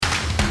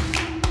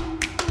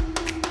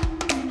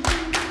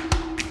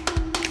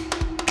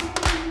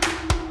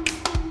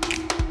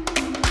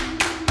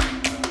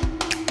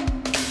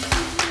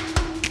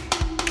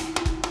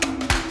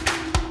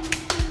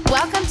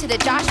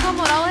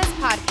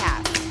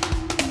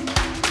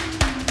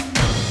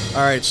All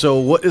right, so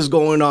what is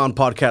going on,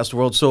 podcast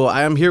world? So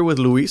I am here with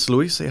Luis.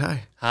 Luis, say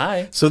hi.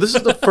 Hi. So this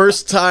is the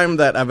first time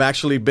that I've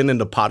actually been in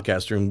the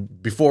podcast room.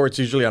 Before, it's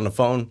usually on the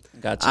phone.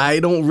 Gotcha. I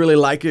don't really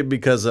like it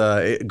because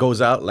it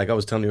goes out. Like I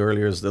was telling you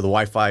earlier, is the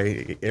Wi-Fi.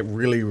 It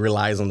really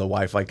relies on the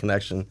Wi-Fi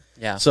connection.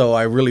 Yeah. So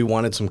I really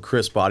wanted some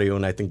crisp audio,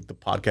 and I think the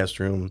podcast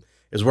room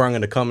is where I'm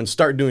going to come and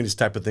start doing these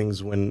type of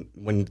things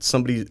when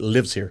somebody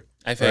lives here.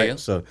 I feel you.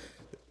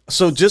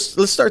 So just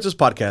let's start this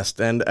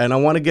podcast, and I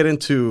want to get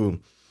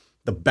into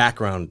the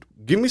background.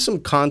 Give me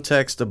some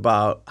context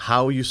about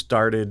how you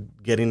started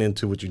getting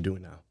into what you're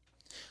doing now.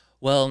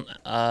 Well,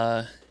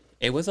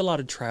 it was a lot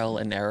of trial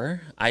and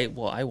error. I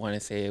want to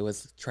say it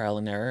was trial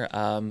and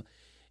error.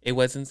 It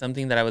wasn't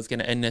something that I was going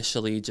to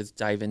initially just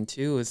dive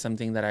into. It was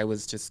something that I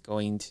was just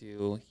going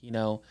to,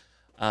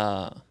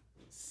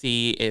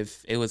 see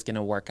if it was going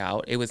to work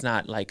out. It was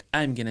not like,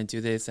 I'm going to do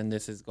this and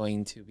this is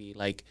going to be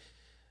like,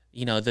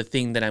 the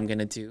thing that I'm going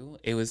to do.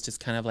 It was just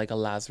kind of like a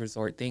last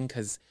resort thing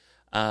because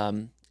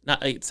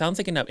it sounds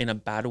like in a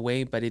bad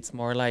way, but it's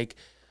more like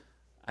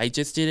I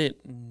just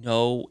didn't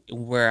know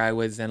where I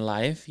was in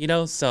life,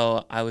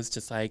 so I was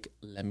just like,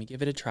 let me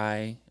give it a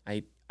try.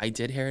 I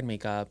did hair and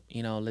makeup,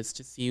 let's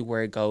just see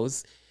where it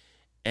goes.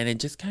 And it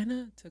just kind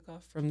of took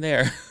off from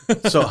there.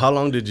 So how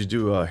long did you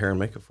do hair and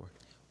makeup for?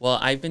 Well,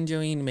 I've been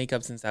doing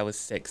makeup since I was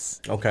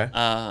 6. Okay.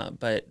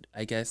 But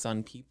I guess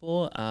on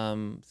people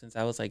since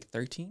I was like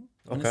 13,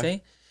 I want to Okay.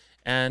 say.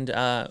 And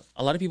a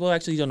lot of people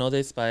actually don't know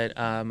this, but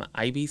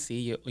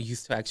IBC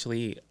used to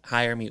actually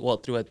hire me, well,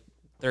 through a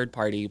third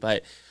party,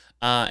 but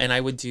and I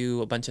would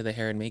do a bunch of the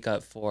hair and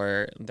makeup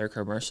for their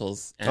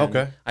commercials. And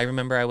Okay. I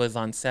remember I was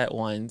on set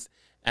once,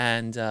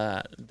 and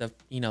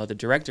the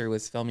director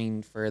was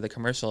filming for the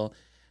commercial.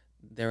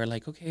 They were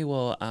like, okay,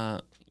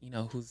 well,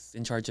 who's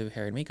in charge of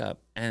hair and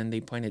makeup? And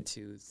they pointed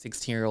to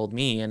 16-year-old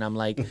me, and I'm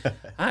like,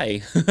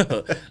 hi,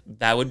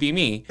 that would be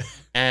me.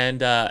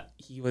 And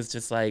he was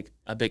just like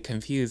a bit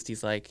confused.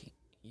 He's like,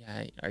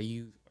 yeah, aren't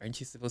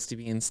you supposed to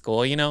be in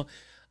school,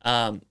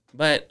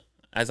 But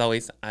as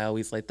always, I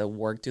always let the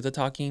work do the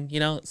talking,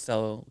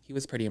 So he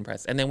was pretty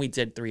impressed. And then we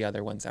did 3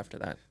 other ones after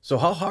that. So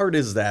how hard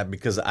is that?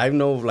 Because I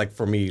know, like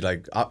for me,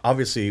 like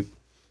obviously,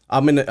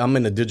 I'm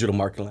in the digital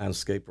marketing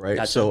landscape, right?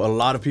 Gotcha. So a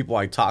lot of people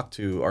I talk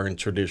to are in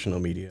traditional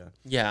media.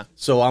 Yeah.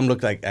 So I'm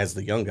looked like as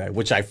the young guy,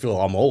 which I feel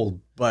I'm old,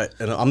 but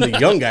I'm the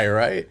young guy,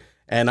 right?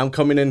 And I'm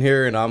coming in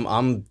here, and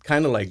I'm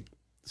kind of like,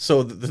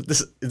 so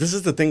this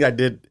is the thing I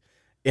did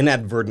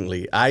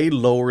inadvertently. I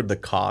lowered the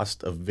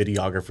cost of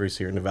videographers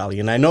here in the Valley,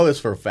 and I know this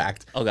for a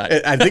fact. Oh God.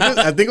 I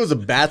think it was a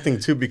bad thing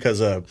too, because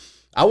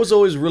I was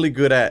always really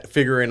good at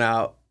figuring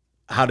out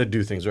how to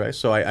do things, right?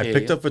 So I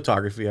picked up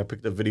photography, I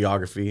picked up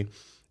videography,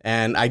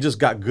 and I just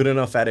got good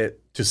enough at it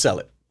to sell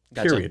it.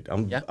 Gotcha. Period.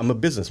 I'm a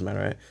businessman,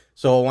 right?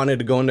 So I wanted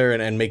to go in there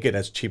and make it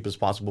as cheap as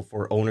possible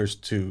for owners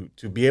to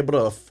be able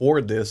to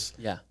afford this.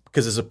 Yeah.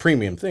 Because it's a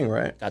premium thing,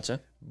 right? Gotcha.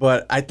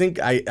 But I think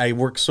I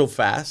work so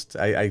fast.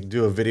 I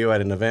do a video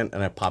at an event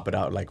and I pop it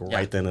out like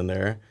right then and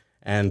there.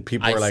 And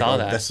people I are like, saw oh,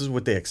 that. this is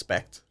what they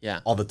expect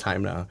Yeah. all the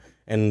time now.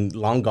 And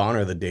long gone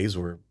are the days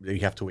where you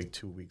have to wait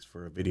 2 weeks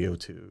for a video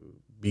to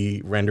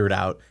be rendered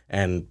out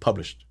and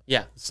published.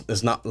 Yeah.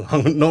 It's not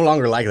no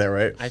longer like that,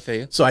 right? I feel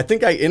you. So I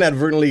think I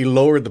inadvertently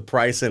lowered the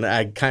price, and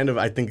I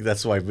think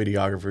that's why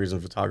videographers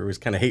and photographers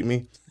kind of hate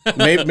me.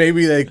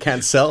 Maybe they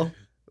can't sell,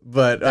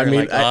 but I They're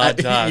mean, like, "Oh,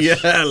 Josh."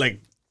 yeah,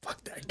 like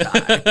fuck that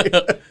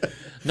guy.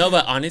 No,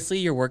 but honestly,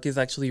 your work is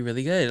actually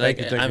really good. Thank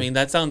Like, you. I mean,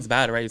 that sounds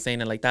bad, right?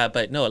 Saying it like that,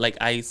 but no, like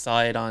I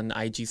saw it on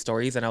IG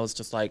stories, and I was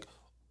just like,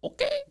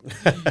 okay,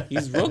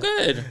 he's real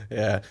good.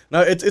 Yeah,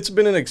 no, it's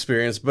been an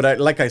experience, but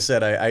like I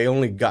said, I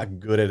only got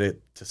good at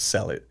it to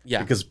sell it.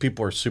 Yeah. Because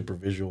people are super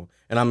visual,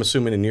 and I'm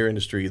assuming in your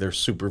industry they're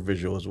super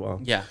visual as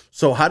well. Yeah.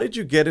 So how did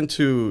you get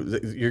into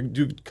you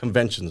do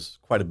conventions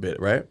quite a bit,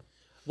 right?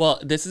 Well,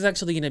 this is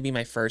actually going to be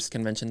my first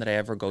convention that I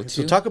ever go to.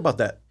 So talk about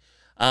that.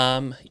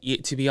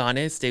 To be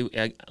honest,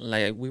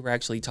 like we were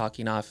actually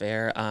talking off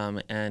air,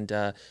 and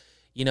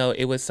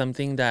it was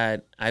something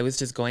that I was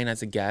just going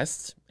as a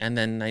guest, and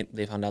then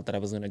they found out that I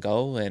was going to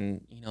go,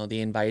 and they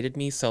invited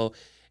me. So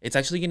it's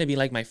actually going to be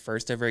like my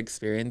first ever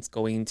experience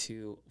going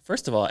to,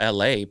 first of all,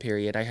 LA.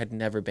 Period. I had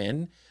never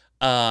been,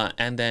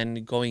 and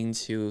then going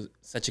to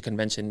such a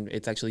convention.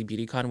 It's actually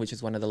BeautyCon, which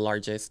is one of the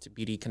largest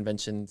beauty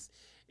conventions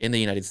in the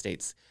United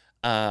States.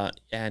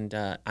 And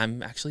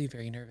I'm actually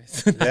very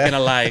nervous. Not gonna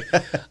lie,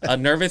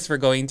 nervous for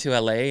going to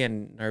LA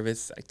and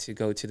nervous to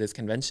go to this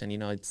convention.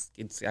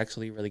 It's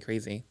actually really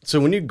crazy.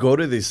 So when you go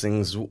to these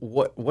things,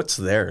 what's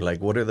there?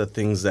 Like, what are the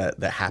things that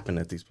happen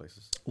at these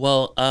places?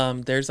 Well,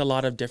 there's a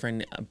lot of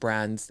different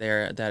brands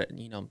there that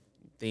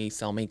they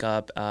sell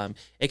makeup.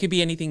 It could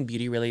be anything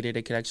beauty related.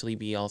 It could actually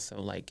be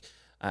also like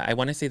I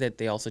want to say that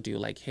they also do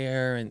like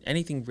hair and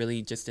anything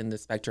really just in the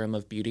spectrum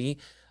of beauty.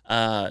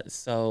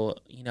 So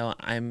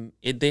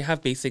they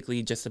have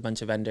basically just a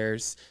bunch of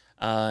vendors,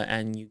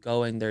 and you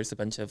go and there's a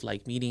bunch of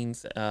like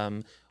meetings,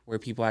 where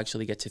people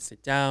actually get to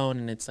sit down,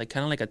 and it's like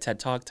kind of like a TED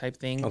Talk type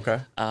thing. Okay.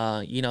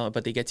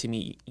 But they get to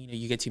meet,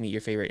 you get to meet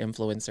your favorite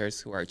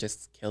influencers who are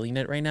just killing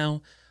it right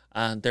now.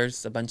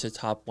 There's a bunch of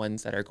top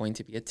ones that are going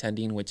to be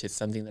attending, which is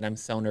something that I'm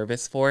so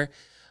nervous for.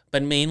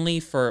 But mainly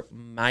for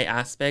my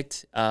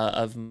aspect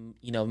of,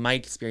 my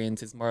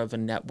experience is more of a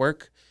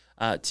network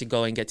to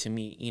go and get to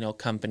meet,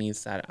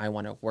 companies that I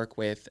want to work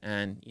with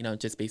and,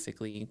 just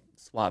basically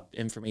swap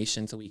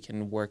information so we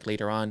can work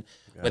later on,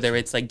 whether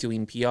it's like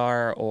doing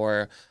PR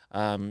or,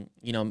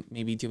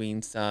 maybe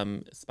doing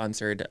some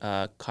sponsored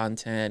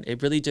content.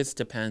 It really just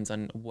depends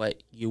on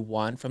what you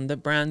want from the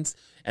brands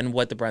and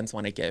what the brands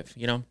want to give.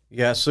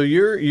 Yeah, so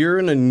you're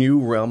in a new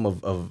realm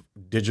of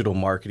digital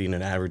marketing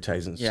and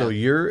advertising. Yeah. So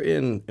you're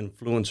in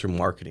influencer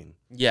marketing.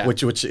 Yeah.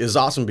 Which is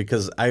awesome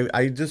because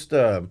I just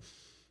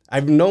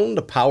I've known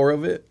the power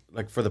of it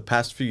like for the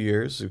past few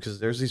years because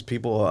there's these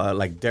people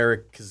like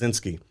Derek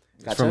Kaczynski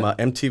from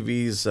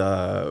MTV's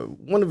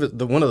one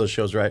of those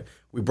shows, right?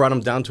 We brought him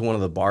down to one of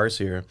the bars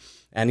here,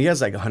 and he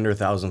has like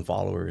 100,000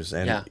 followers,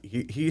 and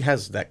he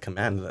has that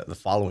command, the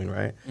following,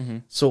 right? Mm-hmm.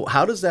 So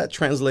how does that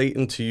translate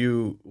into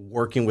you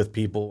working with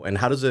people, and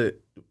how does it?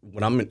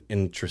 What I'm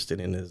interested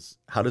in is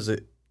how does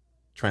it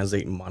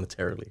translate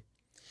monetarily?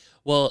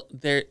 Well,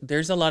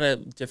 there's a lot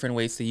of different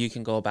ways that you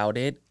can go about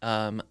it.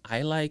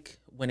 I like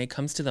when it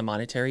comes to the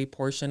monetary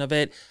portion of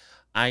it,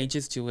 I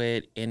just do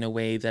it in a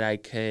way that I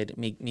could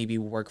maybe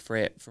work for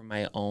it for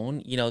my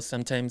own.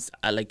 Sometimes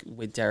I like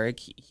with Derek,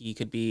 he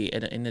could be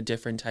in a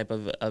different type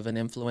of an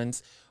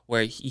influence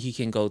where he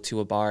can go to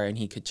a bar and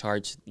he could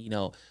charge,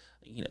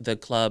 the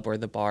club or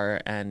the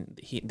bar and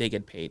they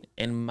get paid.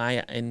 In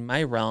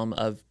my realm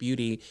of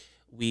beauty,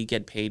 we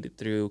get paid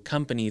through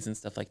companies and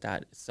stuff like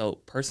that. So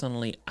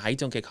personally, I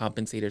don't get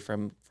compensated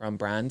from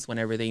brands.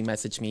 Whenever they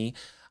message me,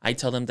 I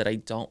tell them that I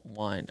don't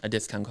want a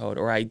discount code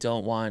or I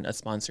don't want a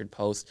sponsored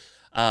post.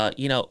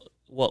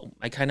 Well,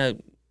 I kind of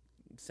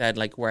said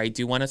like where I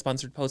do want a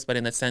sponsored post, but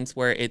in the sense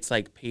where it's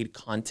like paid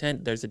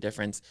content, there's a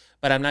difference.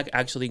 But I'm not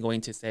actually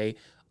going to say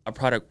a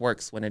product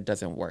works when it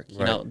doesn't work.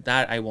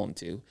 That I won't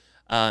do.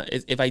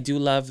 If I do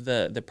love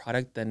the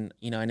product, then,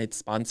 and it's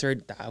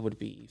sponsored, that would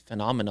be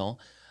phenomenal.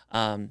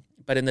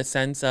 But in the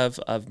sense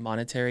of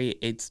monetary,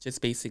 it's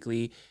just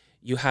basically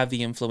you have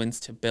the influence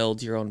to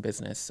build your own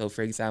business. So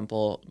for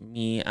example,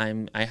 me,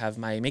 I have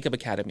my makeup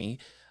academy.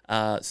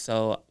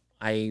 So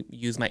I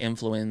use my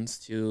influence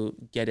to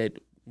get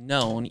it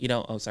known,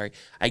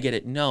 I get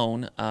it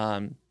known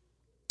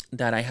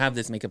that I have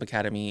this makeup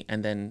academy.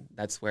 And then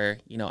that's where,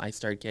 I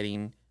start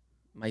getting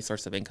my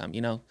source of income,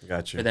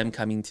 Gotcha. For them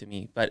coming to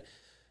me. But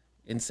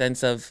in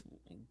sense of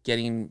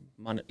getting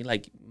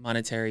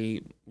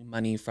monetary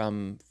money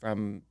from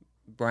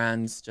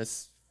brands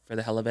just for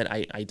the hell of it,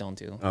 I don't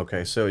do.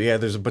 Okay, so yeah,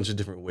 there's a bunch of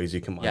different ways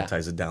you can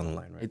monetize it down the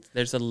line, right?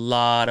 There's a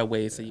lot of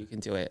ways that you can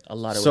do it. A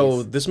lot of ways.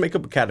 So this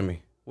Makeup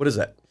Academy, what is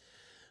that?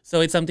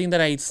 So it's something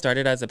that I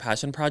started as a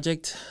passion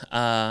project.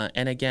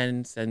 And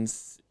again,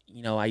 since,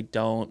 I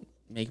don't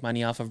make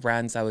money off of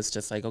brands, I was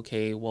just like,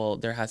 okay, well,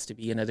 there has to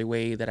be another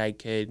way that I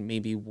could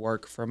maybe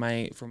work for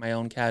my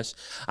own cash.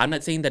 I'm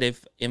not saying that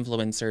if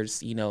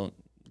influencers,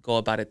 go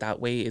about it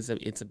that way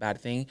it's a bad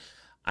thing.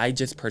 I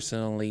just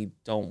personally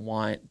don't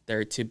want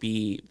there to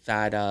be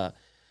that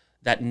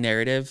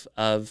narrative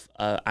of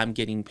I'm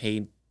getting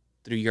paid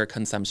through your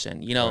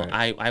consumption.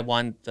 Right. I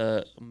want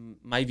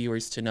my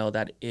viewers to know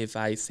that if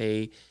I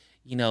say,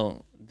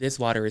 this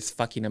water is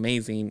fucking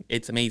amazing,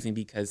 it's amazing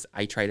because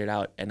I tried it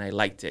out and I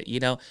liked it,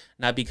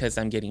 not because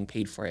I'm getting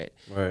paid for it.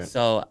 Right.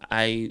 So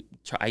I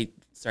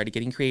started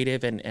getting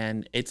creative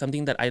and it's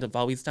something that I've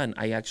always done.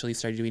 I actually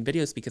started doing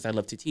videos because I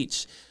love to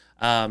teach.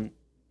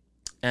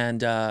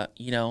 And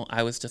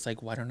I was just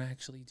like, why don't I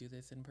actually do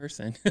this in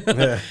person?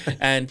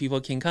 And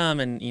people can come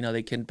and,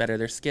 they can better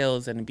their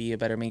skills and be a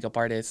better makeup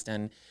artist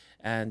and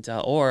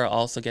or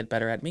also get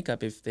better at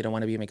makeup if they don't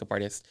want to be a makeup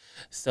artist.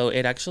 So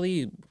it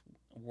actually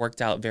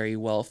worked out very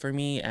well for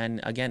me. And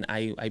again,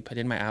 I put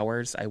in my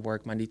hours. I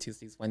work Monday,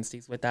 Tuesdays,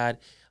 Wednesdays with that.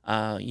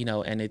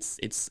 And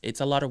it's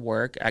a lot of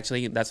work.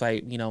 Actually, that's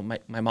why,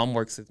 my mom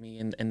works with me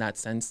in that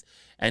sense.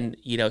 And,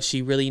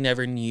 she really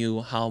never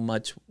knew how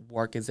much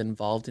work is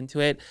involved into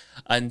it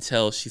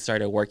until she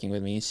started working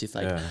with me. She's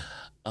like,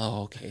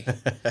 oh, okay,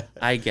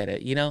 I get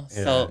it,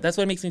 So that's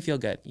what makes me feel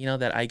good,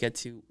 that I get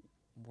to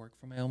work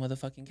for my own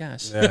motherfucking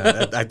cash.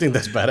 Yeah, I think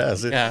that's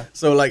badass. Yeah.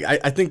 So like,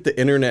 I think the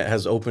internet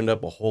has opened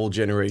up a whole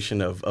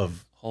generation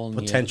of whole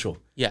potential.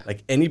 Yeah.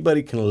 Like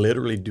anybody can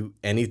literally do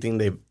anything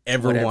they've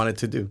ever wanted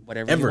to do.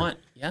 Whatever you want.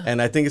 Yeah.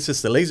 And I think it's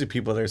just the lazy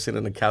people that are sitting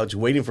on the couch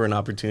waiting for an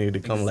opportunity to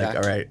come. Like,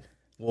 all right,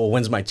 well,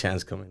 when's my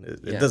chance coming?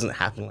 It doesn't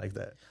happen like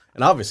that.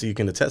 And obviously you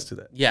can attest to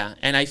that. Yeah.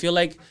 And I feel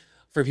like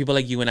for people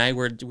like you and I,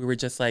 we were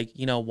just like,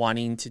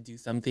 wanting to do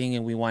something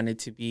and we wanted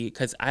to be,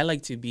 because I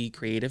like to be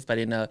creative, but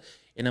in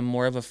a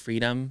more of a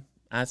freedom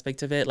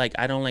aspect of it. Like,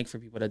 I don't like for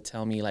people to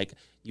tell me like,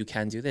 you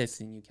can't do this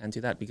and you can't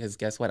do that, because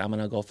guess what? I'm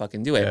going to go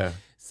fucking do it. Yeah.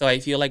 So I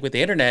feel like with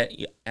the internet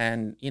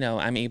and,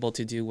 I'm able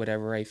to do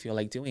whatever I feel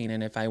like doing.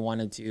 And if I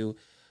wanted to,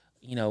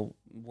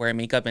 wear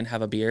makeup and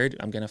have a beard,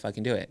 I'm going to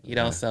fucking do it,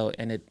 so,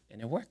 and it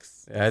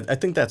works. Yeah, I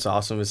think that's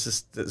awesome. It's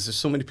just, there's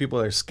so many people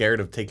that are scared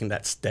of taking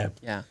that step.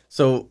 Yeah.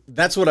 So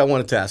that's what I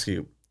wanted to ask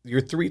you.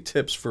 Your 3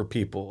 tips for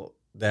people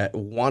that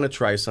want to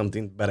try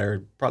something but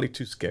are probably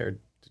too scared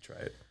to try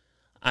it?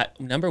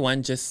 Number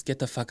one, just get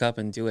the fuck up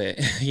and do it.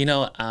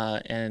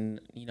 And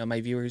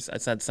my viewers,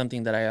 that's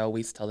something that I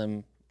always tell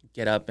them: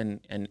 get up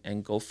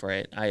and go for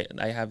it.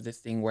 I have this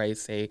thing where I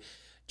say,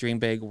 dream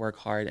big, work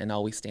hard, and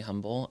always stay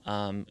humble.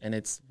 And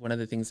it's one of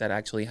the things that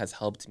actually has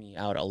helped me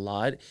out a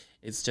lot.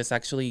 It's just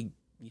actually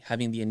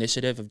having the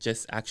initiative of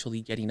just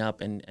actually getting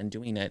up and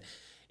doing it.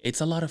 It's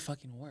a lot of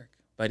fucking work,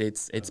 but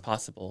it's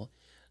possible.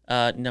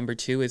 Number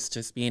two is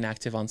just being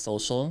active on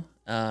social.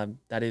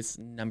 That is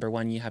number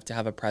one. You have to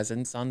have a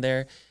presence on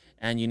there,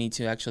 and you need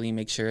to actually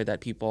make sure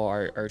that people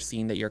are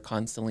seeing that you're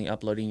constantly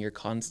uploading. You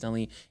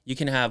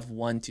can have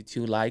 1 to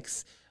 2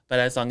 likes, but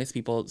as long as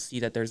people see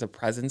that there's a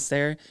presence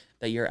there,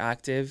 that you're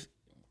active,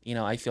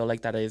 I feel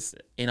like that is,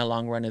 in a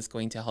long run, is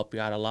going to help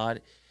you out a lot.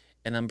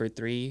 And number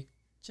three,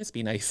 just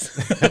be nice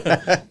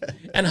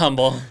and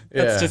humble.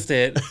 That's just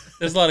it.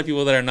 There's a lot of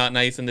people that are not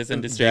nice in this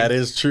industry. That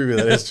is true.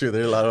 There's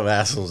a lot of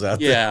assholes out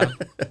there.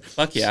 Yeah.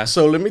 Fuck yeah.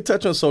 So let me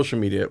touch on social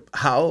media.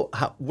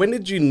 When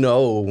did you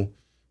know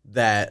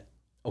that,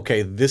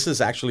 okay, this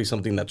is actually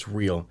something that's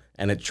real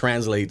and it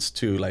translates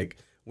to, like,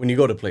 when you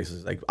go to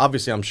places? Like,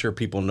 obviously, I'm sure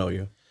people know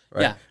you,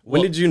 right? Yeah.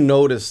 When did you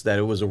notice that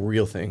it was a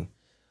real thing?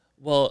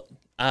 Well,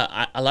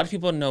 a lot of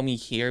people know me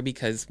here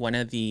because one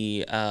of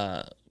the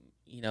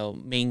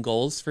main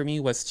goals for me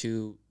was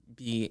to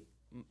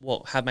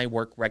have my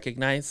work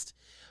recognized,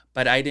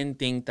 but I didn't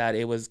think that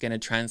it was going to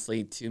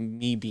translate to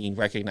me being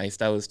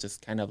recognized. I was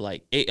just kind of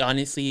like,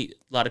 honestly,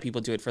 a lot of people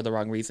do it for the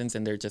wrong reasons,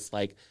 and they're just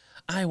like,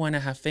 I want to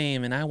have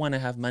fame and I want to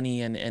have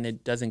money, and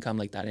it doesn't come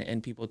like that.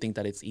 And people think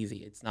that it's easy.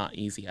 It's not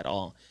easy at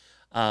all.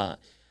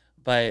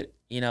 But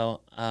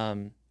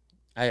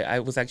I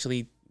was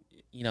actually,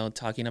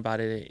 talking about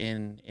it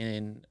in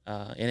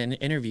an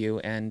interview,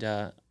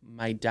 and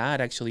my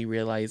dad actually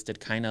realized it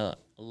kind of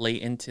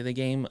late into the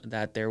game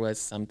that there was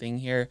something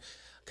here.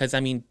 Because, I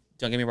mean,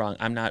 don't get me wrong,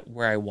 I'm not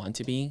where I want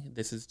to be.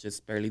 This is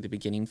just barely the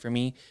beginning for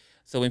me.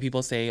 So when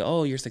people say,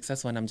 oh, you're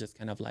successful, and I'm just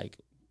kind of like,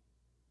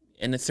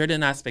 in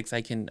certain aspects,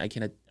 I can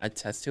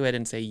attest to it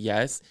and say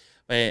yes,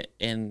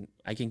 and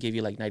I can give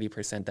you like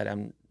 90% that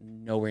I'm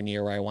nowhere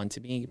near where I want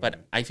to be,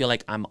 but I feel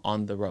like I'm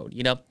on the road,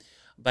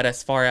 But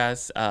as far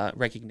as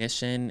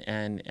recognition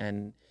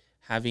and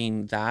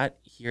having that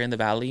here in the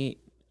Valley,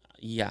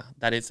 yeah,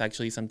 that is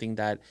actually something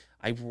that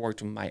I've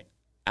worked my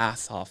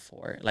ass off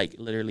for. Like,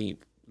 literally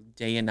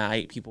day and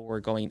night, people were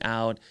going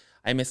out.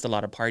 I missed a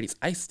lot of parties.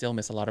 I still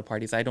miss a lot of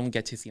parties. I don't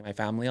get to see my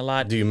family a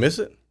lot. Do you miss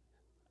it?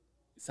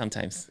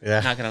 Sometimes.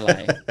 Yeah. Not gonna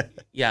lie.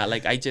 Yeah,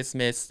 like, I just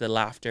miss the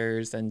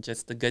laughters and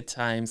just the good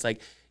times.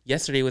 Like,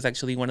 yesterday was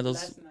actually one of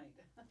those.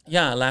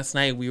 Yeah, last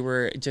night we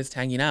were just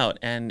hanging out,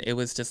 and it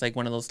was just like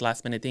one of those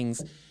last minute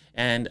things.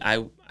 And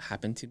I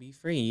happened to be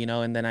free,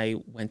 and then I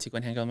went to go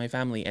and hang out with my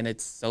family. And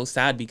it's so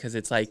sad because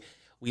it's like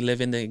we live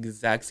in the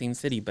exact same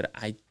city, but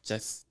I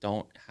just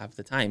don't have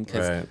the time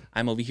because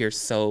I'm over here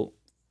so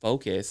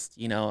focused,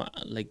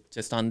 like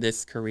just on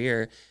this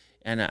career.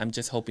 And I'm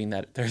just hoping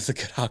that there's a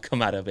good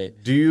outcome out of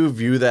it. Do you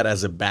view that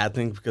as a bad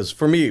thing? Because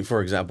for me,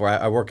 for example,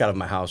 I work out of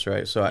my house,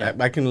 right? So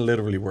I can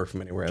literally work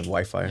from anywhere. I have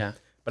Wi-Fi. Yeah.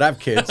 But I have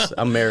kids.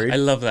 I'm married. I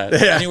love that.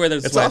 Yeah, anywhere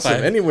there's it's Wi-Fi.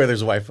 Awesome. Anywhere there's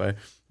Wi-Fi.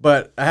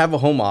 But I have a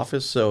home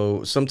office,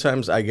 so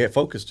sometimes I get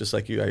focused, just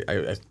like you.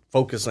 I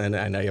focus and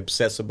I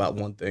obsess about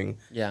one thing.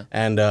 Yeah.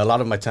 And a lot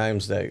of my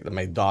times, that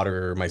my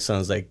daughter or my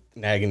son's like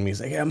nagging me,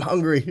 he's like, "Hey, I'm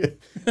hungry."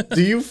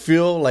 Do you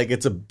feel like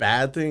it's a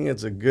bad thing?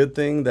 It's a good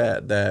thing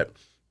that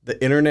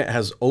the internet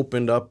has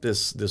opened up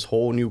this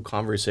whole new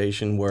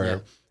conversation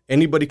where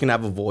anybody can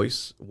have a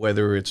voice,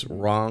 whether it's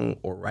wrong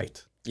or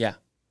right. Yeah.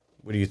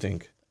 What do you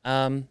think?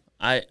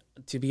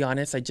 To be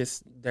honest,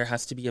 there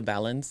has to be a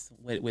balance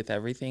with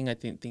everything. I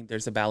think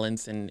there's a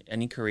balance in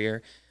any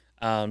career.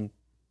 So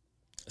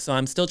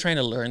I'm still trying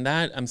to learn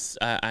that.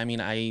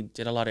 I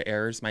did a lot of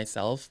errors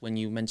myself. When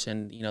you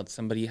mentioned,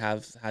 somebody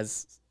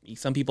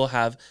some people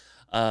have,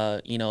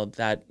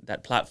 that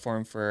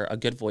platform for a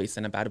good voice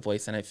and a bad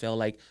voice. And I feel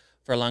like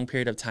for a long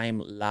period of time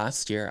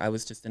last year, I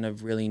was just in a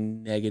really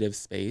negative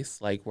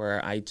space, like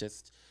where I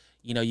just,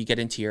 you get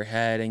into your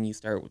head and you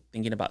start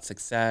thinking about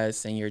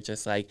success and you're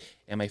just like,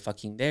 am I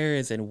fucking there?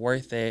 Is it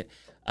worth it?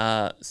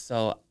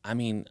 So,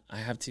 I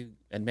have to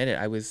admit it.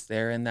 I was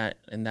there in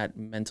that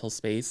mental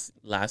space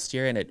last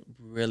year, and it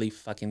really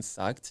fucking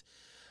sucked.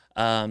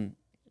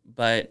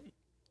 But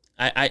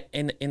I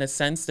in a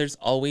sense, there's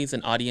always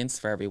an audience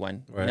for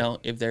everyone. Right.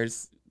 If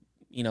there's,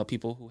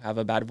 people who have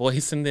a bad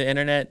voice in the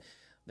internet,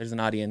 there's an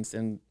audience,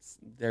 and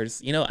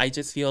there's, I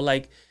just feel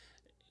like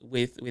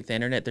with the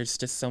internet, there's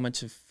just so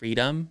much of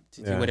freedom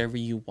to do whatever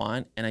you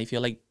want. And I feel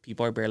like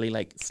people are barely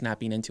like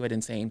snapping into it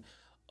and saying,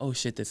 oh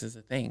shit, this is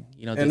a thing.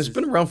 And it's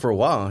been around for a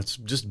while. It's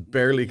just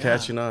barely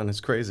catching on. It's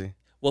crazy.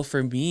 Well,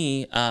 for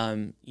me,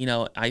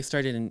 I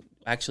started in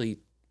actually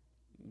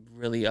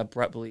really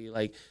abruptly,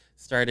 like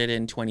started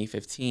in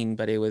 2015,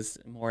 but it was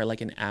more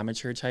like an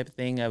amateur type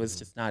thing. I was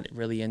just not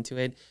really into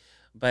it.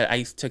 But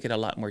I took it a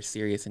lot more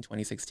serious in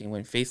 2016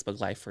 when Facebook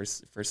Live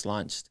first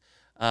launched.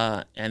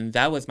 And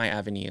that was my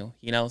avenue,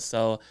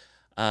 so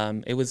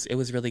It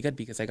was really good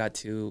because I got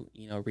to,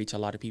 reach a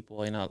lot of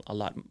people in a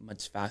lot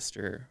much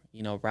faster,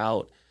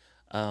 route.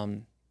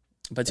 Um,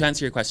 but to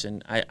answer your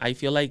question, I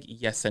feel like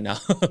yes and no.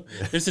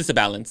 Yeah. There's just a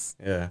balance.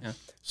 Yeah. Yeah.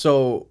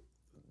 So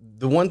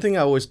the one thing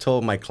I always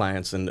tell my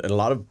clients and a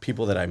lot of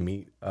people that I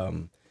meet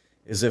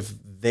is if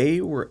they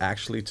were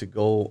actually to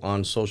go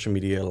on social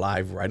media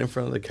live right in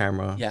front of the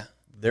camera, Yeah.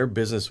 their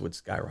business would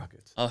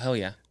skyrocket. Oh, hell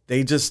yeah.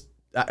 They just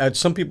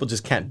some people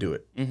just can't do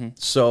it. Hmm.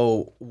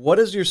 So what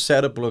does your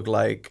setup look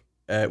like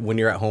when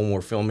you're at home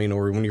or filming,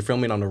 or when you're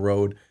filming on the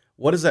road?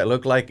 What does that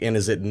look like? And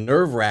is it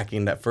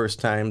nerve-wracking that first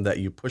time that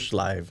you push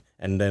live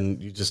and then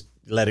you just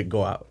let it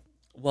go out?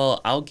 Well,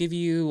 I'll give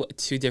you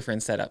two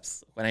different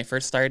setups. When I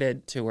first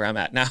started to where I'm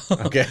at now.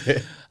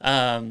 Okay.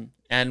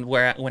 And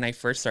when I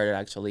first started,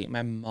 actually,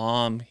 my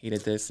mom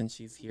hated this, and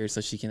she's here,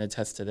 so she can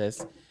attest to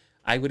this.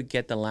 I would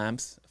get the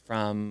lamps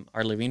from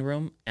our living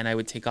room, and I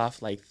would take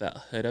off like the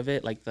hood of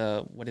it, like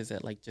what is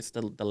it, like just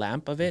the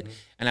lamp of it,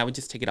 and I would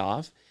just take it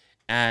off,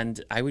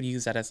 and I would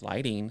use that as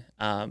lighting.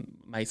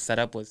 My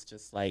setup was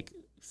just like,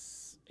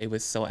 it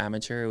was so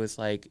amateur. It was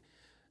like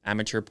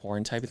amateur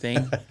porn type of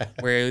thing,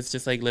 where it was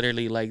just like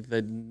literally like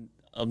the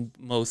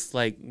most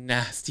like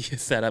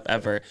nastiest setup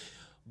ever,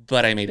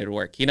 but I made it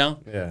work,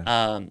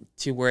 Yeah.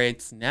 to where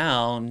it's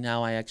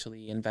now I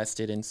actually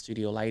invested in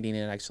studio lighting,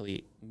 and it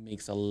actually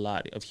makes a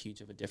lot of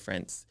huge of a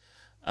difference.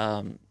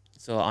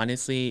 So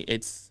honestly,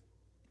 it's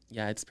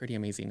pretty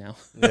amazing now.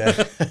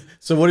 Yeah.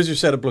 So what does your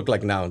setup look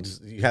like now?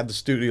 You have the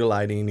studio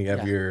lighting, you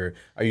have Yeah.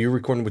 are you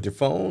recording with your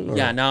phone? Or?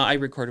 Yeah, now I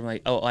record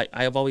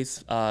I have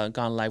always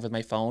gone live with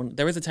my phone.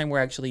 There was a time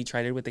where I actually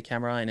tried it with the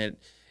camera, and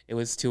it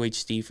was too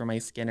HD for my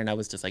skin, and I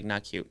was just like,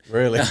 not cute.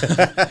 Really?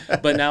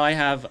 But now I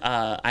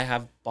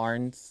have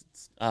Barnes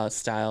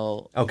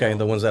style. Okay,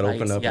 the ones that open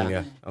lights, up and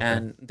yeah. Okay.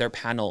 and they're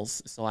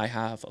panels. So I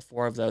have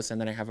four of those, and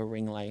then I have a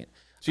ring light.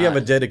 So you have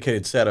a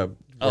dedicated setup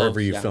wherever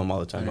you yeah, film all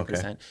the time.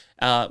 100%.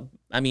 Okay.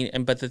 I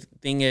mean, but the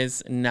thing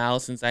is now,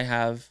 since I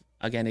have,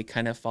 again, it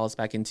kind of falls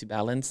back into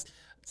balance.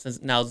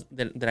 Since now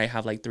that I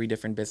have like three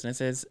different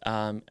businesses,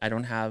 I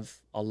don't have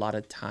a lot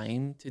of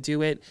time to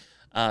do it.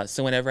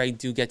 So whenever I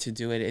do get to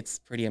do it, it's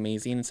pretty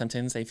amazing. And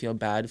sometimes I feel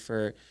bad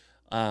for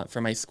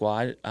my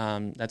squad.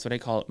 That's what I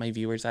call my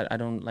viewers. I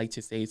don't like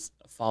to say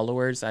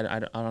followers. I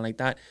don't like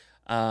that.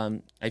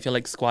 I feel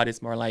like squad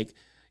is more like,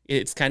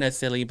 it's kind of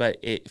silly, but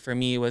for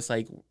me, it was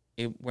like,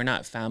 we're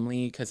not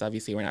family, because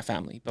obviously we're not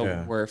family, but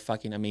Yeah. we're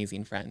fucking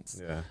amazing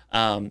friends. Yeah.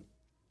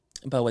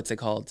 But what's it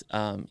called?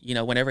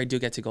 Whenever I do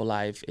get to go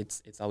live,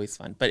 it's always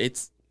fun. But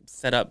it's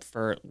set up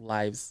for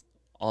lives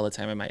all the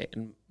time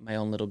in my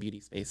own little beauty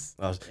space.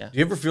 Awesome. Yeah. Do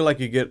you ever feel like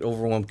you get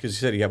overwhelmed because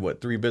you said you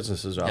have three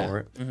businesses out, Yeah.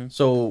 right? Mm-hmm.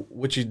 So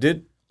what you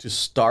did to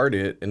start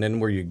it and then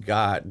where you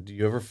got, do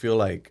you ever feel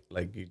like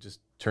you just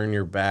turn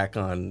your back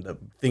on the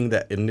thing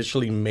that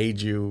initially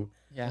made you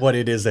Yeah. what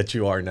it is that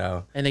you are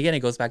now? And again, it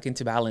goes back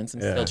into balance.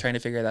 I'm Yeah. still trying to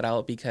figure that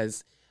out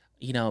because,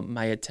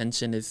 my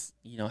attention is,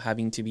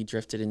 having to be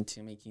drifted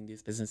into making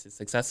these businesses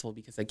successful,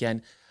 because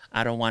again,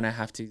 I don't want to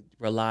have to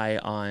rely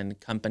on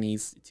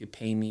companies to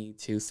pay me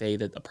to say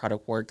that the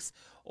product works,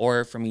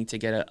 or for me to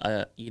get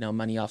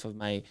money off of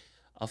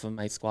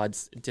my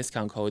squad's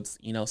discount codes,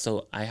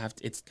 so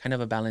it's kind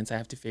of a balance. I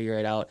have to figure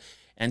it out.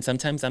 And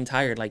sometimes I'm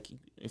tired. Like,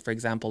 for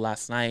example,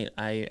 last night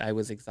I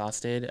was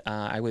exhausted.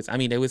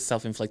 It was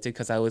self-inflicted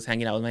because I was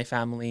hanging out with my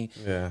family.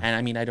 Yeah.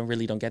 And I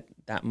don't get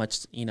that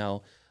much,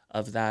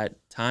 of that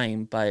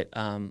time. But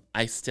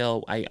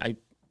I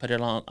put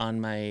it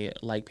on my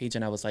like page,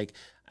 and I was like,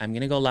 I'm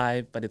gonna go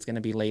live, but it's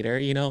gonna be later,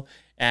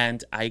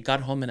 And I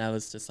got home and I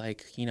was just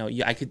like,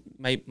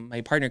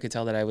 my partner could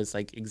tell that I was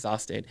like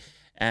exhausted.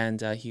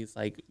 And he's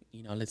like,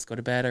 let's go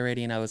to bed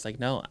already. And I was like,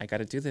 no, I got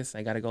to do this.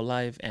 I got to go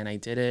live. And I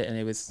did it. And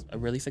it was a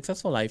really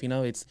successful live.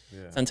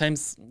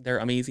 Sometimes they're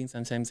amazing.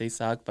 Sometimes they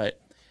suck. But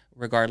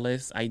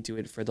regardless, I do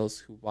it for those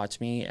who watch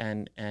me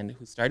and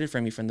who started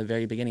from me from the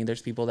very beginning.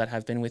 There's people that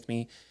have been with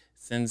me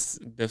since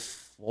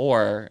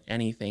before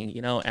anything,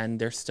 and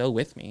they're still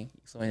with me.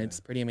 So it's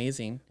pretty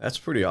amazing. That's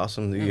pretty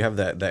awesome. You have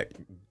that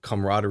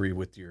camaraderie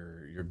with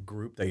your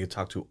group that you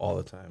talk to all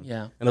the time.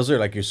 Yeah. And those are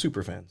like your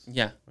super fans.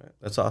 Yeah. Right.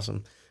 That's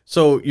awesome.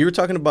 So you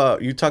talked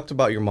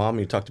about your mom,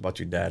 you talked about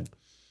your dad.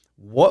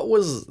 What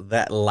was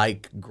that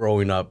like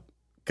growing up?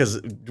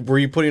 Because were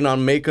you putting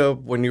on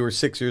makeup when you were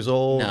 6 years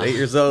old, No. 8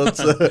 years old?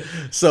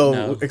 So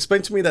No.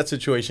 explain to me that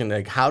situation.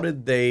 Like, how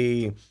did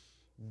they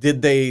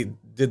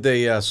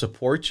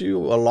support you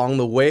along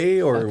the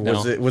way, or Fuck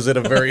no. was it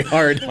a very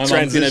hard My transition?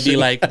 mom's gonna be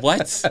like,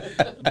 "What?"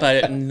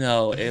 But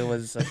no,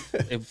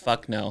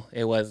 fuck no,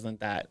 it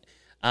wasn't that.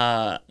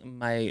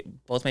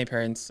 Both my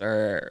parents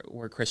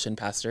were Christian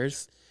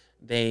pastors.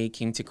 They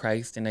came to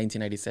Christ in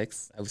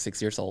 1996. I was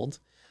 6 years old.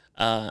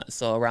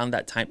 So around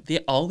that time, they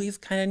always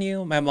kind of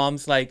knew. My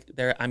mom's like,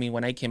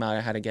 when I came out,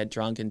 I had to get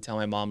drunk and tell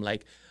my mom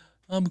like,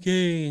 I'm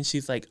gay, and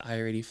she's like, I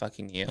already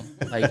fucking knew.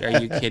 Like, are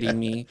you kidding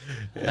me?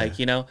 Yeah. Like,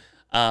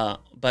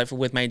 But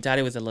with my dad,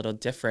 it was a little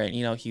different.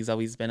 He's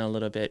always been a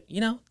little bit,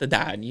 the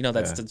dad.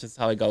 That's just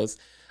how it goes.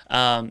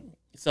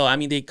 So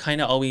they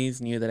kind of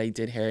always knew that I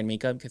did hair and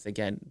makeup because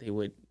again, they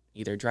would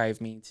either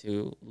drive me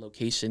to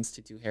locations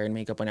to do hair and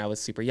makeup when I was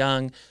super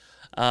young.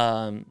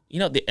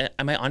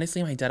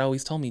 Honestly, my dad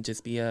always told me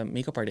just be a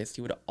makeup artist.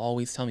 He would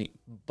always tell me,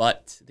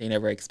 but they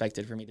never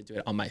expected for me to do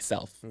it on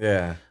myself.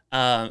 Yeah.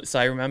 So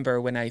I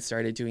remember when I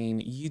started doing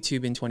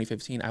YouTube in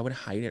 2015, I would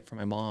hide it from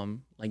my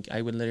mom. Like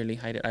I would literally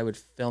hide it. I would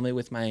film it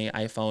with my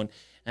iPhone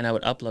and I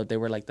would upload. They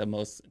were like the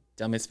most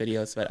dumbest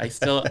videos, but I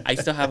still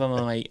have them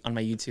on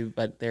my YouTube,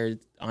 but they're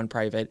on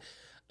private.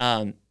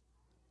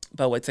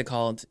 But what's it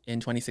called?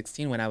 In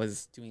 2016, when I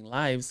was doing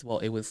lives, well,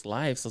 it was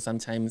live. So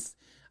sometimes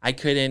I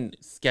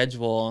couldn't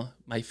schedule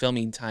my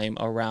filming time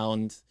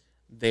around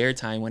their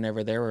time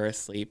whenever they were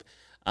asleep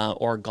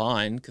or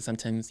gone. Because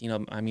sometimes,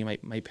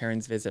 my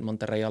parents visit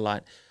Monterrey a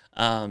lot.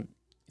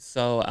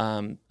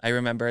 I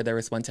remember there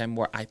was one time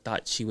where I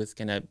thought she was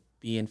going to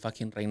be in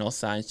fucking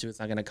Reynosa and she was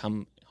not going to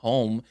come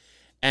home.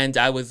 And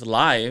I was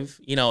live,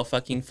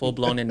 fucking full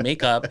blown in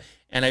makeup.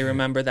 And I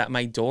remember that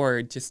my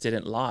door just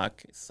didn't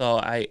lock. So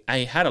I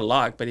had a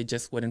lock, but it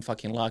just wouldn't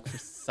fucking lock for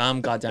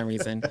some goddamn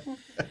reason.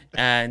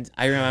 And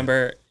I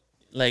remember,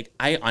 like,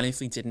 I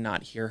honestly did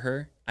not hear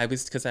her.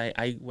 Because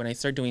I when I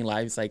start doing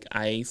lives, like,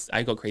 I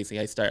go crazy.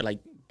 I start, like,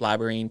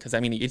 blabbering. Because,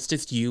 it's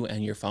just you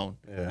and your phone.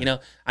 Yeah.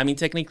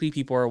 Technically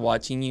people are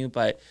watching you,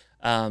 but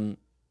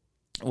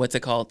what's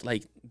it called?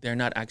 Like, they're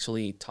not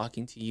actually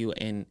talking to you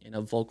in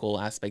a vocal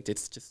aspect.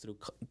 It's just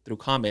through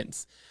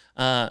comments.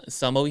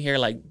 So I'm over here,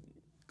 like,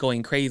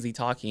 going crazy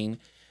talking,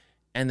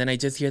 and then I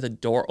just hear the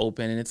door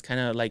open, and it's kind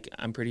of like,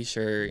 I'm pretty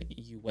sure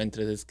you went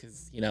through this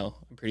because, I'm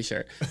pretty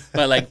sure.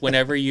 But, like,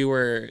 whenever you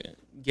were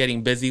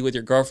getting busy with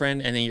your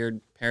girlfriend and then your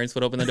parents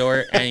would open the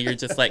door and you're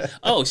just like,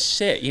 oh,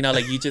 shit,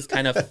 like, you just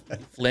kind of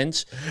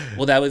flinch.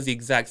 Well, that was the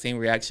exact same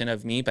reaction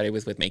of me, but it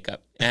was with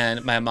makeup.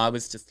 And my mom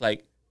was just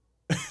like,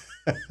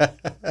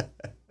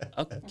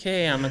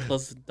 okay, I'm gonna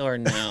close the door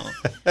now,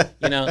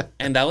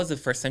 and that was the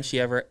first time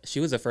she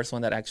was the first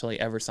one that actually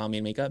ever saw me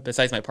in makeup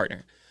besides my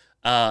partner.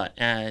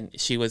 And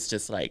she was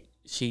just like,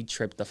 she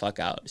tripped the fuck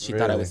out. She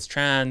thought I was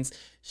trans.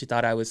 She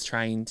thought I was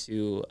trying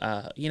to,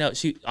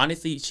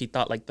 she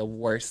thought, like, the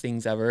worst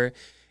things ever.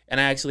 And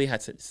I actually had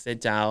to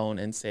sit down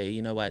and say,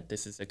 you know what,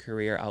 this is a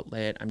career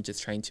outlet. I'm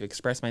just trying to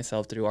express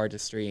myself through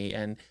artistry.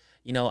 And,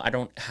 I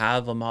don't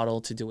have a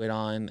model to do it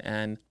on.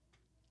 And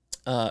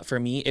for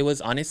me, it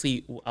was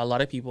honestly, a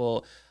lot of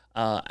people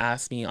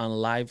asked me on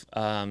live,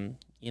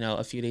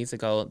 a few days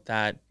ago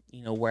that,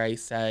 where I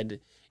said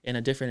in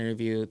a different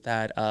interview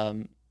that,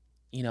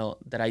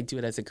 that I do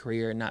it as a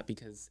career, not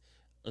because,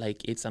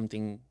 like, it's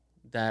something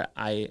that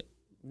I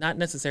not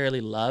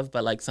necessarily love,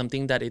 but, like,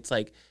 something that it's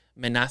like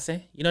menace,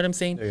 you know what I'm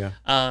saying?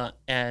 Yeah.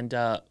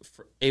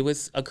 It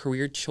was a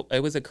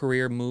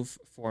career move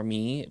for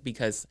me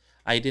because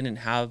I didn't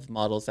have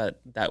models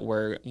that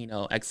were,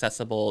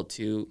 accessible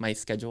to my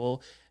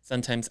schedule.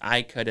 Sometimes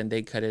I could and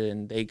they couldn't,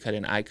 and they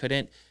couldn't, I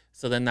couldn't.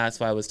 So then that's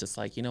why I was just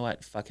like, you know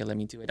what, fuck it, let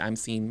me do it. I'm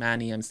seeing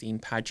Manny, I'm seeing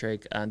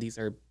Patrick. These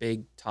are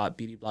big top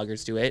beauty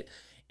bloggers do it.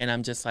 And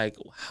I'm just like,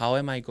 how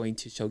am I going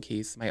to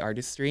showcase my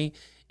artistry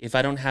if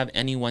I don't have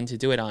anyone to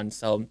do it on?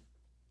 So,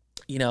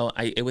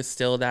 it was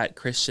still that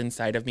Christian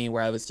side of me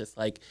where I was just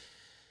like,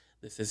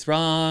 this is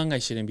wrong. I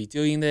shouldn't be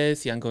doing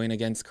this. Yeah, I'm going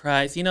against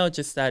Christ.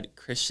 Just that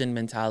Christian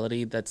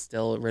mentality that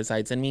still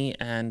resides in me.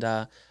 And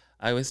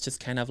I was just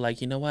kind of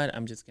like, you know what?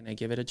 I'm just going to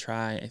give it a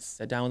try. I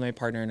sat down with my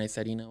partner and I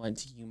said, you know what?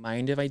 Do you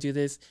mind if I do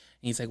this? And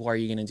he's like, well, are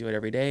you going to do it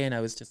every day? And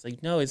I was just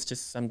like, no, it's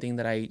just something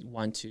that I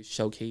want to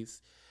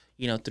showcase,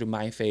 through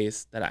my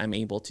face, that I'm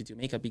able to do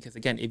makeup. Because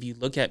again, if you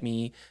look at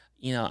me,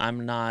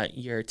 I'm not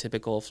your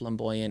typical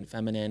flamboyant,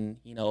 feminine,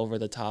 over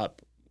the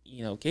top,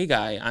 gay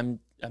guy. I'm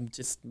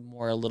just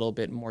a little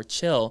bit more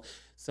chill.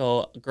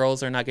 So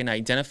girls are not going to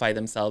identify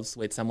themselves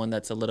with someone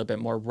that's a little bit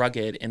more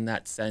rugged in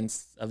that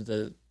sense of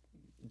the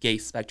gay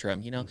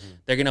spectrum.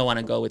 They're going to want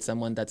to go with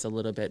someone that's a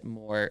little bit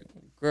more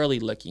girly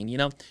looking,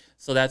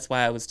 So that's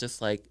why I was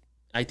just like,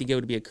 I think it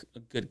would be a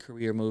good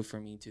career move for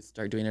me to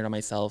start doing it on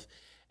myself.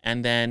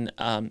 And then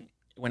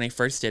when I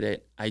first did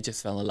it, I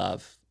just fell in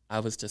love. I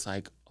was just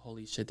like,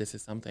 holy shit, this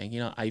is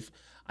something.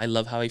 I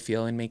love how I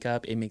feel in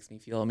makeup. It makes me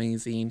feel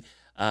amazing.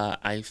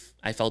 I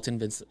felt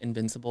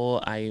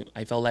invincible.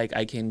 I felt like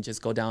I can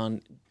just go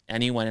down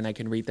anyone and I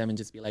can read them and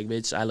just be like,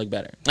 bitch, I look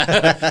better.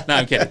 No,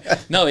 I'm kidding.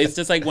 No, it's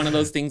just like one of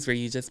those things where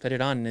you just put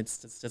it on and it's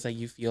just like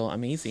you feel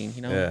amazing,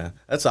 Yeah,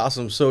 that's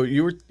awesome. So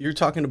you're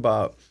talking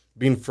about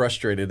being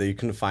frustrated that you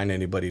couldn't find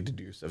anybody to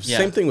do your stuff. Yeah.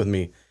 Same thing with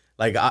me.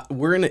 Like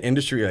we're in an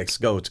industry like, let's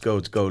go,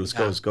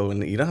 let's go.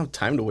 And you don't have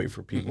time to wait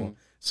for people. Mm-hmm.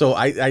 So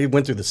I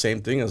went through the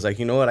same thing. I was like,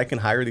 you know what? I can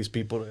hire these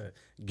people to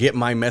get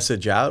my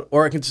message out,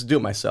 or I can just do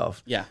it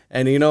myself. Yeah.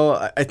 And,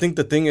 I think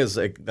the thing is,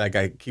 like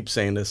I keep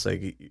saying this,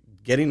 like,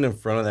 getting in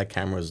front of that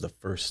camera is the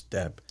first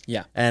step.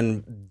 Yeah.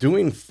 And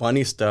doing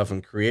funny stuff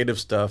and creative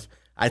stuff,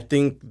 I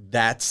think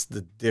that's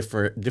the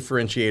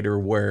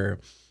differentiator where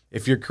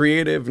if you're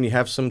creative and you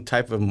have some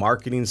type of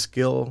marketing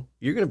skill,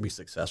 you're going to be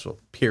successful,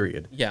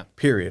 period. Yeah.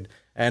 Period.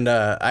 And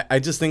I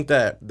just think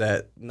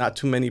that not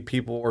too many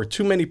people, or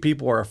too many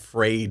people, are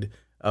afraid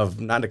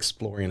of not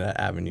exploring that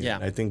avenue. Yeah.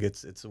 I think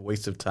it's a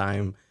waste of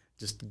time.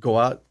 Just go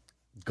out,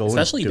 go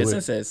especially and do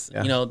businesses. it.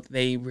 Yeah. You know,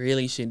 they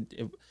really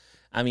should.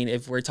 I mean,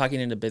 if we're talking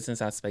in the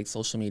business aspect,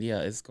 social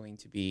media is going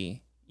to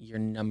be your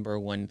number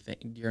one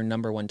thing, your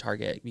number one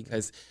target,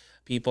 because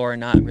people are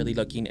not really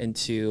looking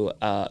into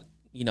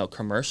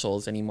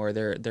commercials anymore.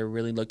 They're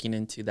really looking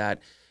into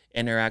that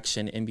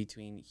interaction in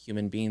between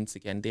human beings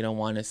again. They don't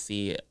want to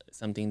see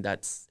something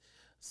that's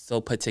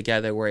so put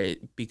together where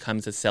it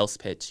becomes a sales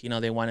pitch. You know,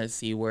 they want to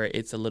see where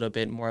it's a little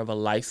bit more of a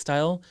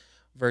lifestyle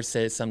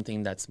versus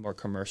something that's more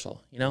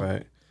commercial, you know?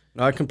 Right.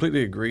 No, I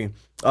completely agree.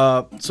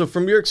 So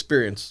from your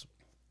experience,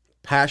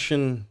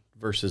 passion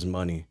versus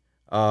money.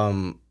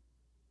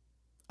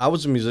 I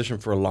was a musician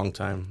for a long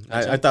time.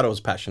 Gotcha. I thought I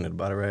was passionate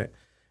about it, right?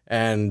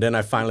 And then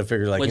I finally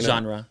figured, like, What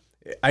genre?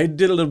 I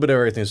did a little bit of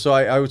everything. So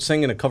I would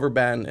sing in a cover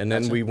band, and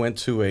then Gotcha. we went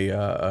to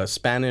a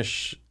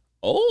Spanish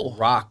Oh,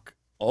 rock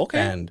okay.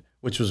 band,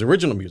 which was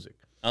original music.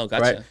 Oh,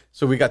 gotcha. Right.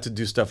 So we got to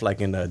do stuff like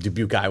in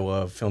Dubuque,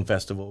 Iowa Film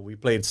Festival. We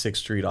played 6th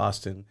Street,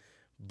 Austin.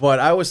 But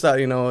I always thought,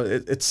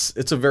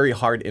 it's a very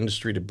hard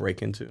industry to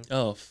break into.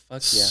 Oh, fuck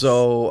yes.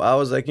 So I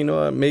was like, you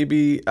know what,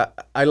 maybe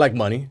I like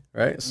money,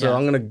 right? So Yeah.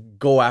 I'm going to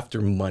go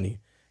after money.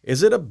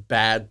 Is it a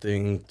bad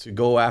thing to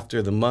go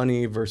after the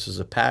money versus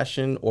a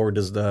passion, or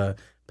does the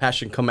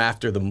passion come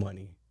after the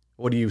money?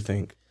 What do you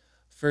think?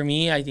 For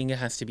me, I think it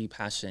has to be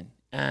passion.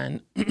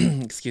 And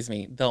excuse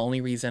me, the only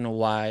reason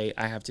why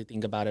I have to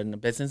think about it in a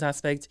business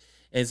aspect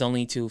is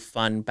only to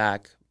fund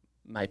back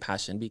my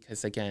passion,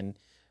 because again,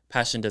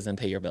 passion doesn't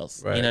pay your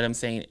bills. Right. You know what I'm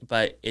saying?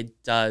 But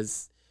it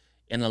does,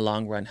 in the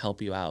long run,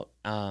 help you out.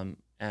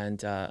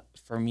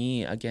 For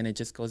me, again, it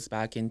just goes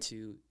back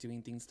into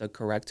doing things the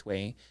correct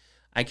way.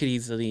 I could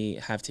easily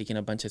have taken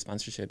a bunch of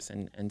sponsorships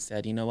and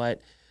said, you know what,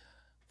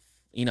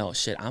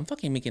 shit, I'm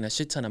fucking making a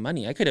shit ton of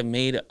money. I could have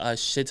made a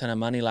shit ton of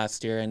money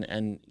last year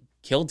and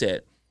killed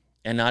it,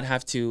 and not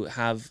have to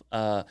have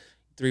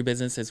 3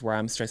 businesses where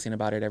I'm stressing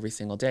about it every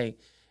single day,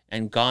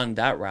 and gone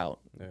that route.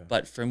 Yeah.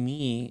 But for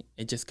me,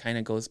 it just kind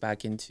of goes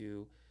back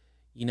into,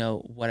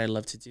 what I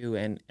love to do.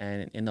 And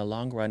in the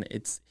long run,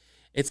 it's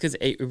because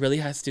it really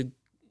has to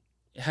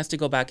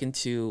go back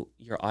into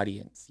your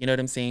audience. You know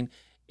what I'm saying?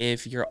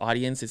 If your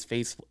audience is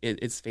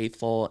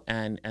faithful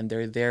and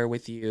they're there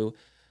with you,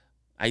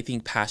 I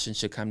think passion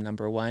should come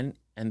number one,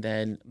 and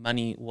then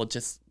money will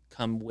just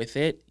come with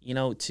it,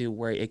 to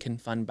where it can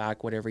fund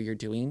back whatever you're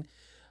doing.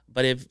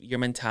 But if your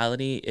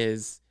mentality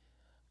is,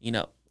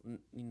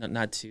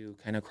 not to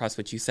kind of cross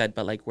what you said,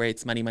 but like where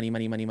it's money, you're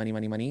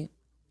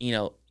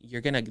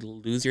going to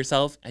lose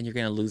yourself, and you're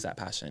going to lose that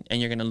passion,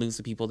 and you're going to lose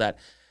the people that,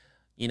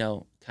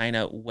 kind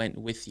of went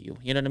with you.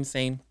 You know what I'm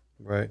saying?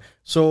 Right.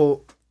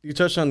 So you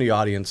touched on the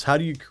audience. How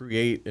do you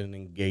create an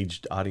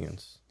engaged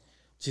audience?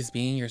 Just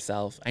being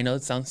yourself. I know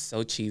it sounds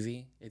so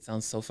cheesy. It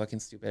sounds so fucking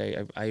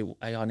stupid.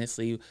 I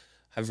honestly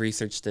have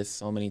researched this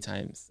so many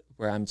times,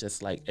 where I'm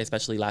just like,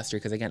 especially last year,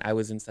 because again, I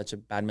was in such a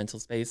bad mental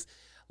space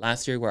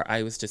last year, where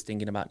I was just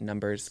thinking about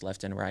numbers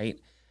left and right.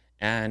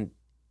 And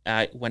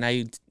when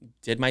I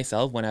did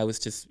myself, when I was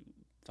just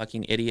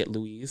fucking idiot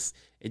Louise,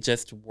 it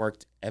just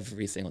worked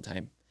every single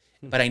time.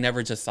 But I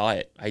never just saw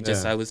it. I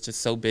was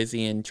just so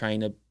busy in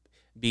trying to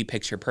be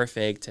picture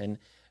perfect and,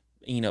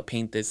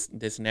 paint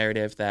this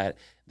narrative that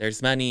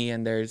there's money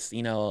and there's,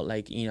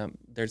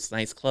 there's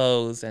nice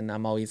clothes and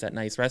I'm always at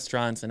nice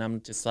restaurants, and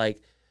I'm just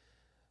like,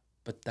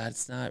 but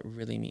that's not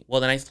really me.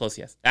 Well, the nice clothes,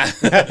 yes.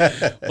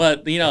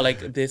 But,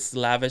 like this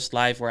lavish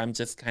life where I'm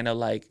just kind of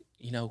like,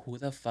 who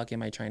the fuck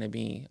am I trying to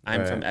be?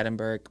 I'm from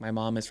Edinburgh. My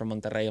mom is from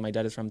Monterrey. My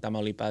dad is from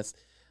Tamaulipas.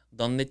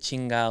 Donde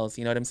chingados?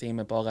 You know what I'm saying?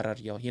 Me puedo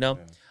agarrar yo, Yeah.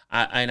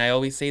 I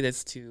always say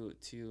this to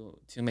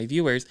my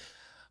viewers.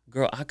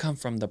 Girl, I come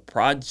from the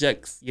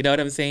projects. You know what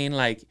I'm saying?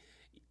 Like,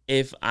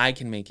 if I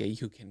can make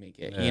it, you can make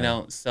it.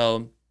 Yeah.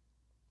 So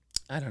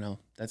I don't know.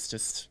 That's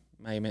just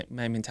my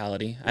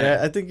mentality.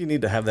 I think you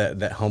need to have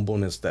that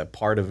humbleness, that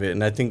part of it,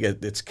 and I think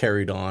it's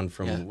carried on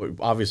from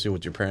obviously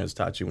what your parents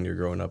taught you when you're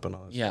growing up and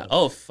all that. Yeah. Stuff.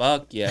 Oh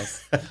fuck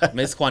yes,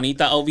 Miss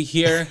Juanita over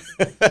here.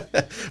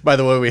 By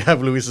the way, we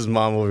have Luis's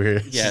mom over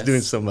here. Yes. She's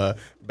doing some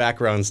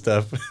background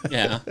stuff.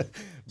 Yeah.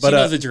 But, she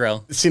knows the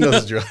drill. She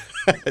knows the drill.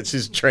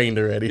 She's trained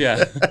already.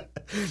 Yeah.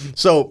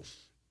 So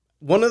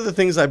one of the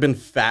things I've been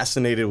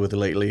fascinated with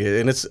lately,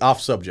 and it's off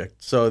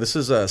subject. So this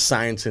is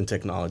science and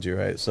technology,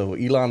 right? So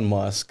Elon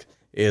Musk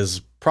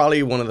is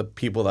probably one of the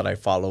people that I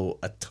follow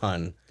a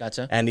ton.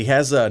 Gotcha. And he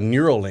has a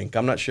Neuralink.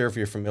 I'm not sure if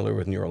you're familiar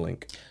with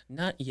Neuralink.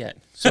 Not yet.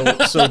 So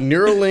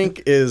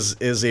Neuralink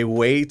is a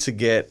way to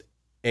get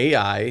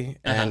AI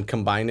and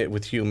combine it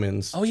with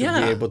humans to be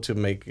able to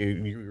make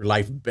your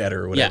life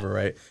better or whatever,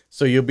 right?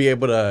 So you'll be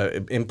able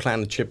to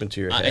implant a chip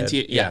into your head.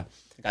 Gotcha.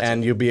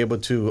 And you'll be able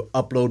to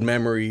upload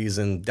memories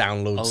and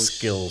download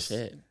skills.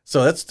 Shit.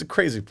 So that's the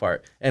crazy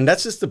part. And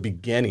that's just the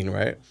beginning,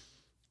 right?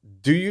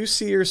 Do you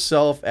see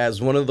yourself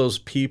as one of those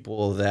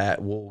people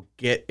that will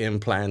get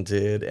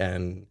implanted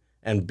and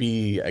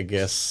be, I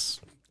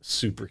guess,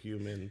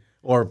 superhuman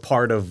or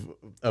part of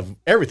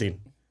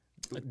everything?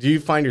 Do you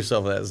find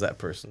yourself as that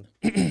person?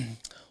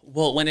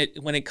 Well, when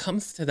it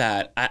comes to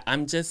that,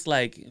 I'm just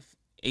like,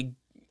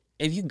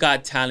 if you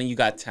got talent, you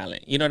got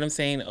talent. You know what I'm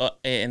saying?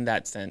 In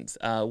that sense,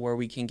 where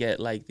we can get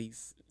like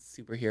these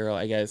superhero,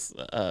 I guess,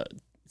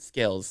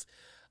 skills.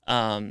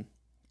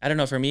 I don't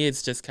know. For me,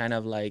 it's just kind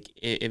of like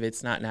if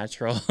it's not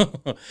natural.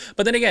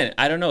 But then again,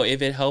 I don't know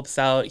if it helps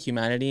out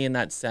humanity in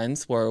that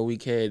sense where we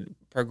could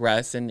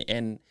progress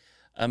in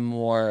a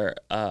more,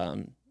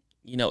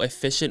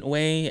 efficient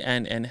way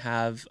and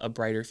have a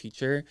brighter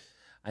future.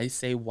 I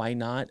say, why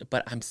not?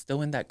 But I'm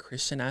still in that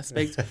Christian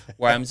aspect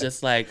where I'm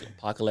just like,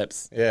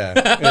 apocalypse. Yeah.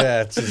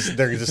 They're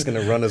just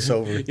going to run us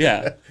over.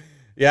 Yeah.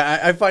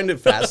 Yeah, I find it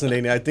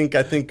fascinating. I think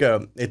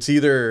it's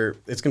either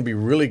it's going to be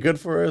really good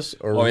for us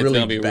or Or it's really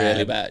going to be bad.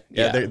 really bad.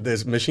 Yeah, Yeah.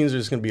 the machines are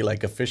just going to be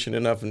like efficient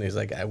enough, and he's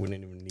like, I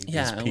wouldn't even need these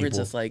Yeah. people. And we're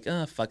just like,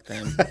 oh, fuck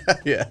them.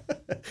 Yeah.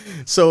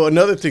 So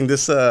another thing,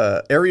 this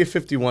Area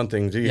 51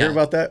 thing. Did you hear Yeah.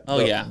 about that? Oh,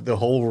 yeah. The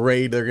whole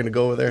raid they're going to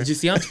go over there. Did you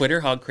see on Twitter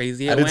how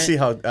crazy it I didn't went? see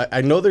how.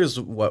 I know there's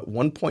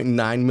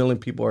 1.9 million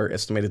people are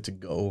estimated to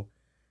go.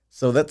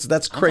 So that's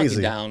I'm crazy.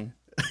 fucking down.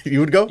 You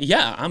would go?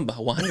 Yeah, I'm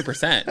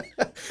 100%.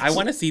 I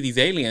want to see these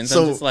aliens.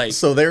 So I'm just like,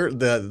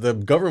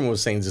 the government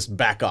was saying just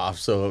back off.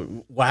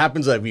 So what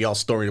happens if we all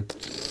storm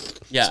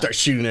yeah, start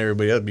shooting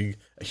everybody? That'd be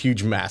a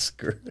huge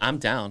massacre. I'm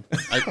down.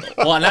 Like,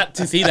 well, not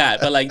to see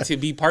that, but like to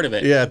be part of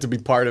it. Yeah, to be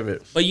part of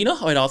it. But you know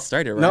how it all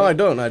started, right? No, I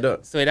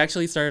don't. So it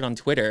actually started on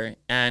Twitter,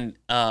 and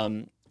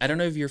I don't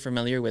know if you're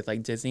familiar with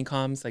like Disney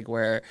coms, like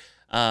where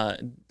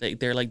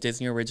they're like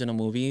Disney original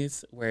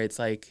movies, where it's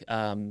like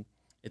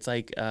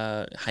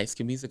High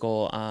School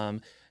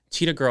Musical,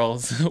 Cheetah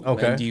Girls,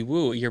 Okay. When Do You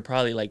Woo, you're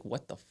probably like,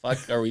 what the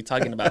fuck are we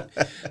talking about?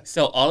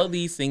 So all of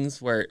these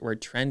things were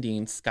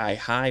trending. Sky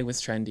High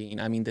was trending.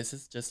 I mean, this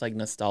is just like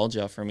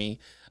nostalgia for me.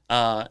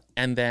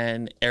 And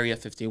then Area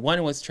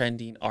 51 was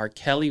trending. R.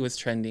 Kelly was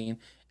trending.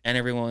 And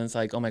everyone was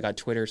like, oh my God,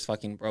 Twitter's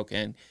fucking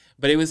broken.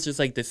 But it was just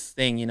like this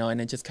thing,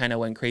 and it just kind of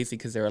went crazy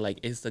because they were like,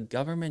 is the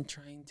government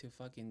trying to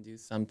fucking do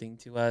something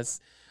to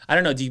us? I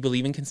don't know. Do you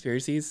believe in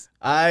conspiracies?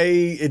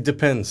 It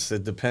depends.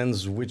 It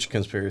depends which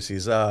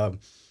conspiracies.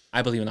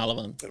 I believe in all of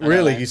them.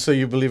 Really? So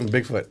you believe in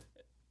Bigfoot?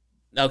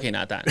 Okay,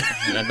 not that.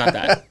 Not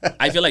that.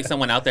 I feel like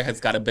someone out there has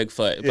got a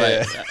Bigfoot,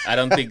 but Yeah. I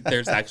don't think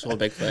there's actual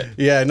Bigfoot.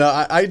 Yeah, no,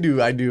 I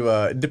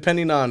do.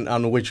 Depending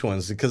on which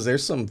ones, because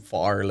there's some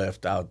far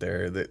left out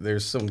there.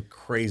 There's some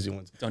crazy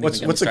ones. Don't even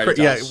get me started,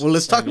 yeah? Josh. Well,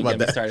 let's Don't talk even about get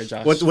me that. started,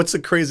 Josh. What's the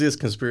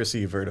craziest conspiracy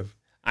you've heard of?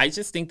 I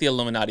just think the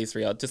Illuminati's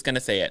real. Just gonna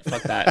say it.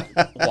 Fuck that.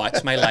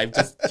 Watch my life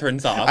just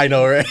turns off. I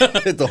know, right?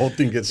 The whole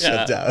thing gets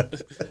shut Yeah. down.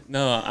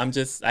 No,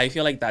 I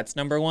feel like that's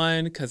number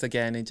one because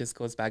again, it just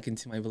goes back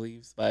into my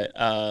beliefs. But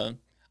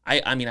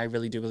I mean, I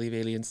really do believe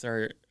aliens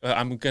are.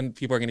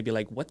 People are gonna be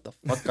like, what the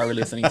fuck are we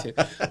listening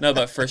to? No,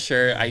 but for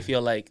sure, I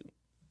feel like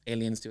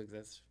aliens do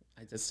exist.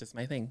 That's just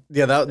my thing.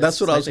 Yeah,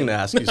 that's what I was my going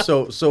to thing. ask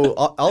you. So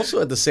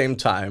also at the same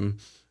time,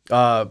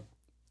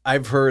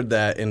 I've heard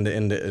that in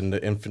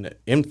the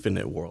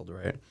infinite world,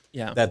 right?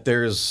 Yeah. That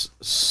there's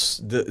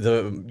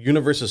the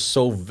universe is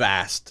so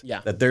vast.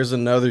 Yeah. That there's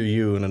another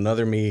you and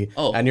another me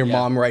and your yeah.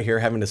 mom right here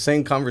having the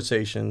same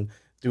conversation,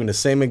 doing the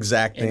same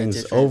exact In a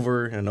things different-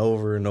 over and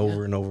over and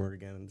over and over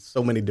again in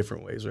so many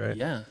different ways, right?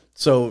 Yeah.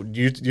 So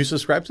do you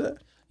subscribe to that?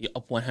 Yeah,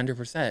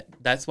 100%.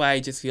 That's why I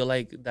just feel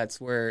like that's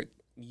where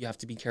you have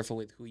to be careful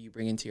with who you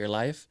bring into your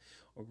life.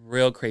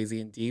 Real crazy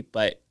and deep,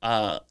 but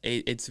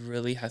it's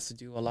really has to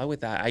do a lot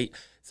with that.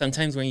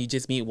 Sometimes when you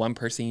just meet one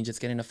person, you just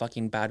get in a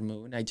fucking bad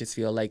mood. I just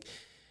feel like,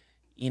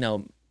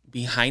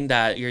 behind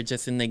that, you're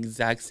just in the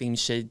exact same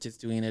shit, just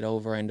doing it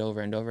over and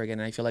over and over again.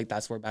 And I feel like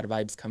that's where bad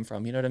vibes come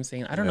from. You know what I'm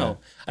saying? I don't know.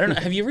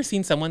 Have you ever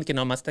seen someone que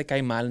nomás te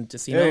cae mal,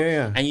 just,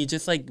 Yeah. and you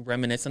just like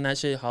reminisce on that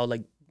shit, how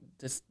like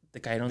just the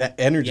guy don't. That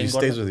energy bien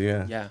stays gordo? with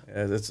you. Yeah.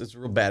 It's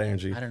real bad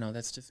energy. I don't know.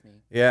 That's just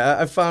me. Yeah,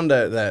 I found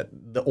that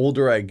the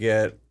older I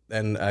get,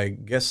 and I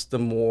guess the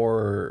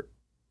more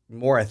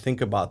I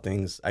think about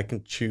things, I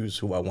can choose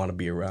who I want to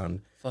be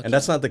around. Fuck And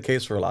that's not the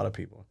case for a lot of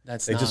people. They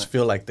just not.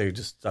 feel like they're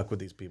just stuck with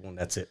these people, and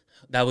that's it.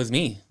 That was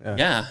me.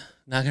 Yeah.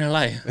 Not gonna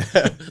lie.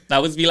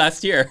 That was me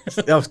last year.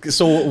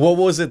 So what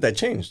was it that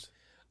changed?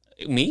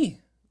 Me,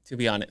 to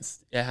be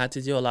honest. It had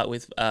to do a lot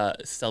with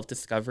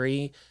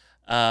self-discovery,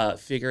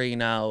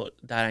 figuring out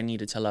that I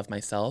needed to love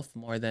myself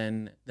more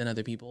than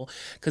other people.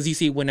 Because you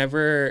see,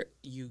 whenever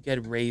you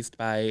get raised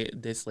by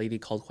this lady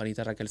called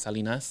Juanita Raquel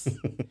Salinas,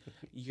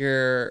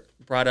 you're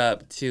brought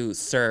up to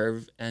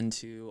serve and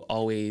to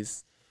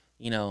always,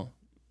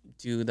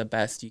 do the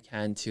best you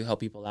can to help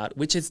people out,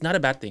 which is not a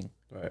bad thing.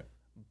 Right.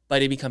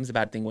 But it becomes a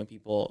bad thing when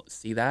people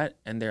see that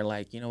and they're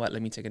like, you know what,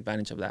 let me take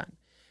advantage of that.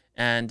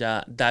 And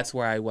that's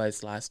where I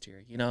was last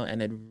year,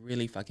 and it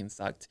really fucking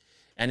sucked.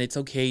 And it's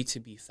okay to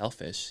be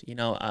selfish.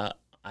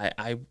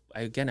 I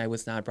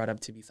was not brought up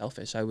to be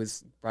selfish. I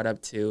was brought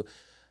up to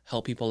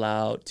help people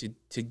out, to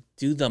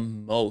do the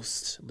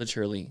most,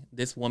 literally.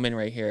 This woman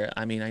right here,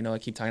 I mean, I know I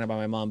keep talking about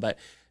my mom, but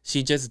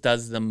she just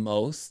does the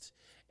most.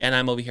 And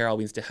I'm over here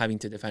always having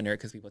to defend her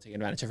because people take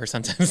advantage of her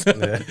sometimes.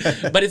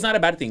 But it's not a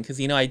bad thing because,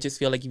 I just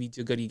feel like if you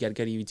do good, you get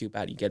good. If you do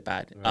bad, you get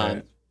bad.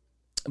 Right.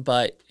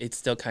 But it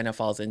still kind of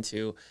falls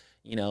into,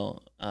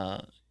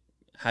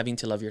 having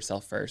to love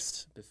yourself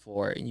first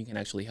before you can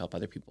actually help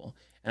other people.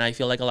 And I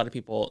feel like a lot of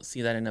people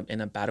see that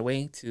in a bad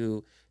way,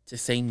 to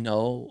say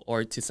no,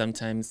 or to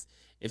sometimes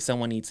if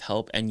someone needs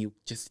help and you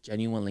just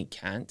genuinely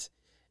can't,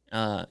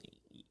 uh,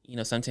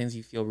 sometimes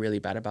you feel really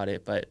bad about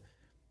it. But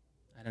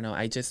I don't know.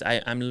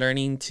 I'm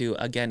learning to,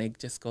 again, it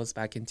just goes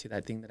back into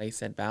that thing that I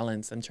said,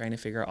 balance. I'm trying to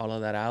figure all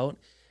of that out.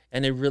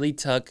 And it really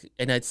took,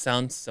 and it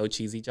sounds so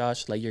cheesy,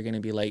 Josh, like you're going to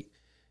be like,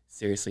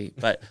 seriously,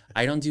 but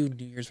I don't do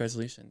New Year's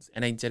resolutions.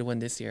 And I did one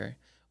this year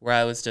where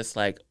I was just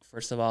like,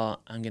 first of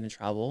all, I'm going to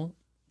travel.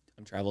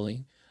 I'm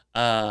traveling.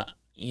 Uh,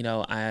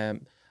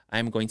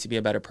 I'm going to be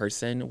a better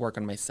person, work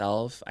on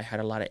myself. I had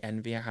a lot of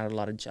envy. I had a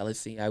lot of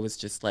jealousy. I was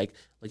just like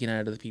looking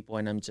at other people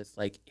and I'm just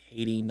like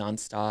hating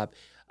nonstop.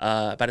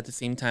 But at the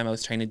same time, I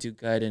was trying to do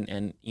good,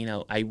 and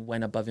I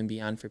went above and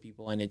beyond for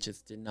people, and it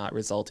just did not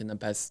result in the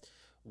best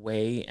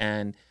way.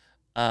 And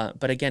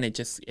but again,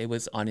 it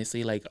was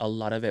honestly like a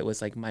lot of it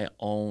was like my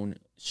own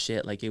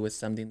shit. Like it was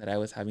something that I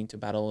was having to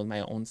battle with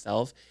my own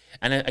self.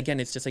 And again,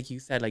 it's just like you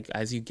said, like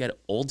as you get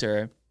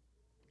older,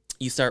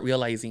 you start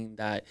realizing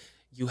that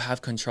you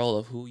have control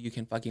of who you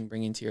can fucking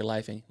bring into your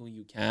life and who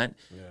you can't.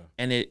 Yeah.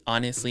 And it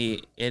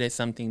honestly, it is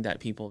something that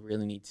people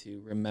really need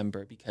to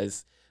remember,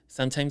 because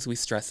sometimes we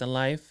stress in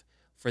life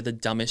for the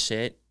dumbest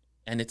shit,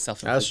 and it's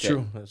self-inflicted. That's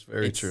true. That's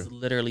very true. It's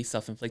literally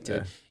self-inflicted.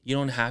 Yeah. You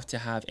don't have to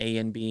have A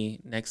and B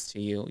next to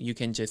you. You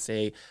can just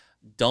say,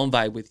 don't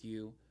vibe with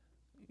you,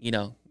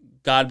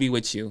 God be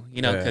with you,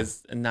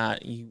 because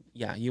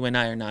you and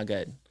I are not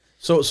good.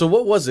 So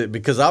what was it?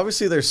 Because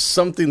obviously there's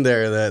something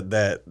there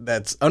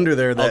that's under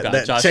there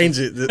that changed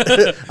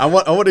it. I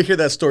want to hear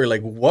that story.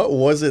 Like, what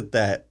was it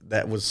that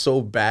was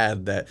so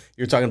bad that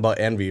you're talking about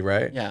envy,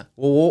 right? Yeah.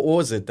 Well, what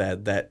was it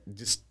that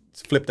just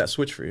flipped that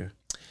switch for you?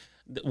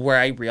 Where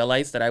I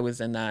realized that I was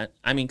in that.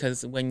 I mean,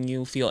 because when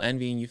you feel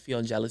envy and you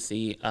feel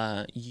jealousy,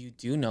 you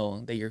do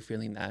know that you're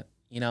feeling that,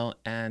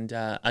 And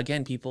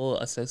again, people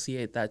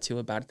associate that to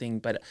a bad thing,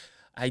 but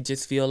I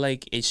just feel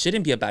like it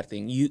shouldn't be a bad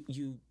thing.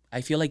 I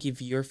feel like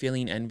if you're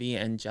feeling envy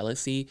and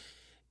jealousy,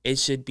 it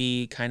should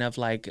be kind of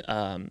like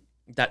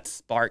that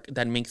spark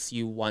that makes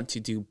you want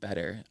to do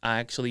better. I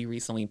actually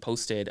recently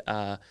posted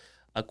a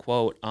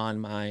quote on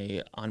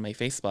my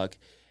Facebook,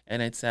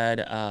 and it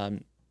said,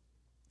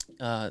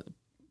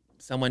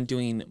 someone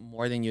doing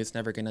more than you is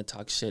never going to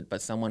talk shit,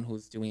 but someone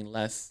who's doing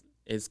less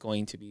is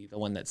going to be the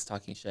one that's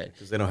talking shit.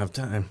 Because they don't have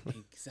time.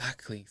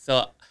 Exactly.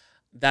 So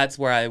that's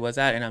where I was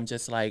at, and I'm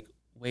just like,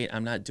 wait,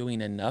 I'm not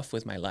doing enough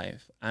with my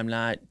life. I'm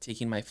not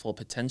taking my full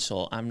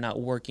potential. I'm not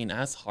working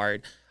as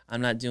hard. I'm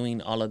not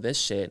doing all of this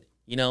shit,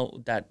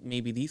 that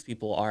maybe these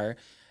people are.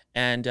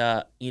 And,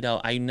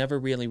 I never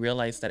really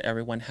realized that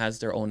everyone has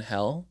their own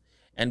hell.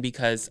 And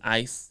because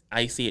I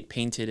see it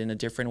painted in a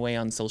different way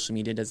on social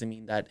media doesn't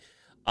mean that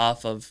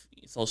off of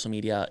social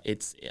media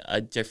it's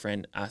a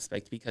different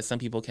aspect, because some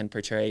people can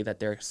portray that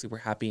they're super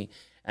happy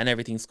and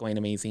everything's going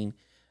amazing.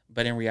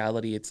 But in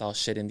reality, it's all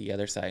shit in the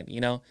other side,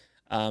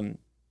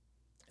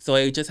 So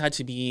it just had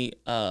to be,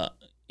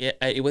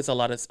 it was a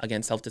lot of,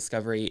 again,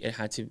 self-discovery. I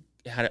had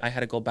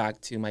to go back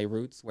to my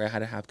roots, where I had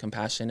to have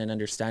compassion and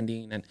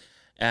understanding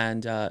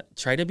and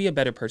try to be a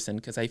better person,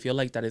 because I feel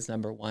like that is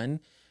number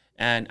one.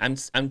 And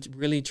I'm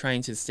really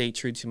trying to stay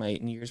true to my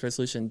New Year's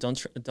resolution.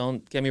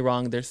 Don't get me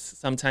wrong. There's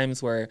some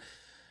times where,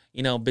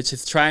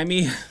 bitches try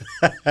me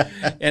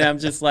and I'm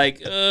just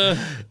like, ugh.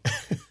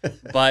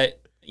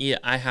 But yeah,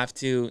 I have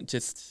to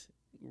just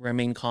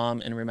remain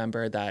calm and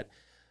remember that,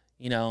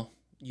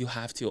 you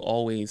have to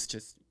always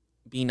just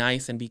be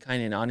nice and be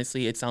kind. And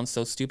honestly, it sounds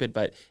so stupid,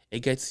 but it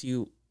gets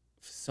you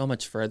so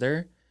much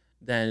further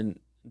than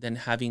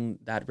having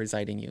that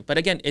reside in you. But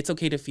again, it's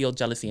okay to feel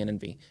jealousy and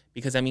envy,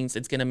 because that means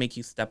it's going to make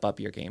you step up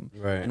your game,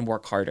 right, and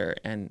work harder.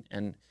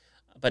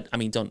 But I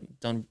mean,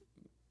 don't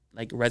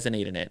like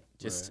resonate in it.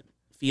 Just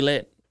feel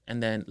it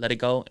and then let it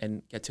go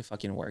and get to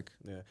fucking work.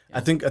 Yeah. I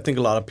think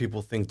a lot of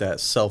people think that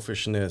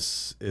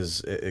selfishness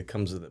it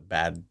comes with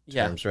bad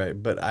terms, right?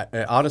 But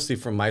I honestly,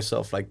 for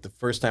myself, like the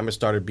first time I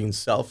started being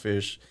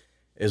selfish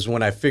is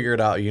when I figured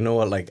out,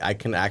 like I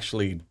can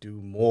actually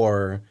do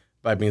more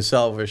by being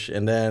selfish,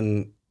 and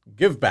then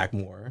give back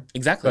more.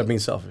 Exactly. By being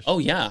selfish. Oh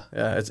yeah.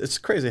 Yeah, it's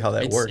crazy how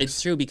that works.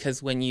 It's true,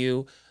 because when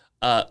you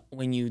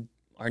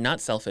are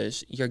not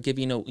selfish, you're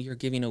giving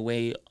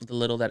away the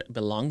little that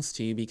belongs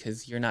to you,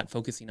 because you're not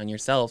focusing on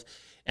yourself,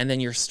 and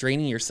then you're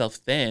straining yourself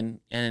thin,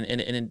 and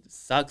it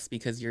sucks,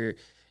 because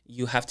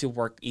you have to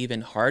work even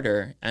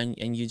harder,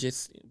 and you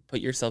just put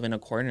yourself in a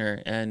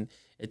corner, and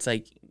it's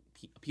like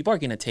people are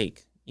gonna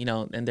take,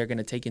 and they're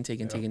gonna take and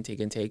take and take and take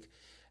and take.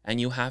 And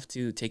you have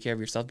to take care of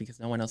yourself, because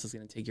no one else is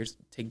going to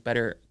take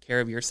better care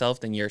of yourself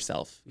than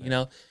yourself,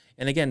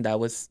 And again, that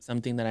was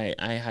something that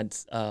I had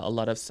a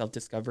lot of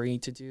self-discovery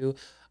to do.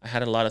 I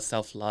had a lot of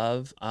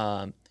self-love.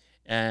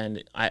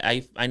 And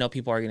I know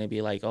people are going to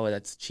be like, oh,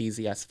 that's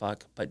cheesy as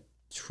fuck. But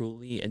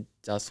truly, it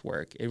does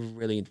work. It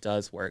really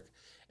does work.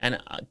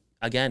 And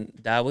again,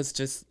 that was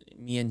just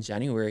me in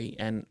January.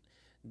 And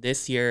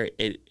this year,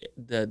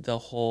 the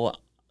whole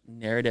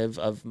narrative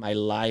of my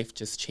life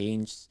just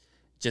changed,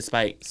 just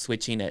by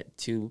switching it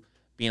to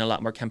being a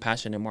lot more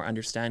compassionate, more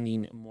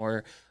understanding,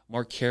 more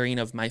caring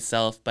of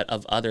myself, but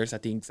of others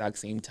at the exact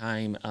same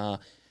time.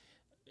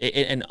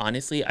 And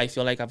honestly, I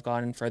feel like I've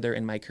gotten further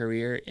in my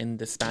career in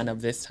the span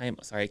of this time.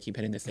 Sorry, I keep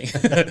hitting this thing.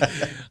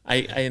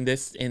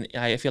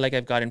 I feel like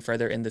I've gotten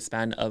further in the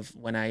span of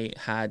when I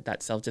had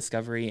that self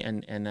discovery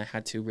and I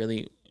had to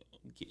really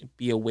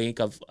be awake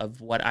of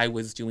what I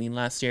was doing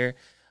last year.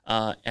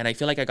 And I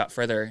feel like I got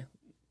further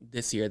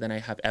this year than I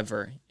have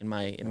ever in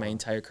my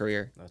entire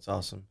career. That's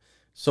awesome.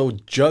 So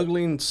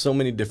juggling so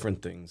many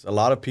different things. A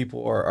lot of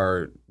people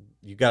are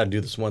you got to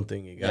do this one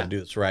thing, you got to do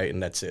this right,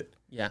 and that's it.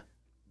 Yeah.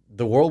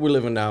 The world we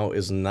live in now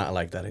is not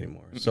like that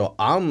anymore. Mm-hmm. So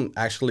I'm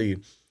actually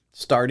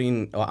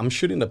I'm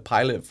shooting the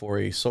pilot for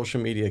a social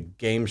media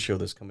game show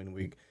this coming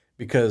week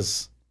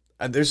because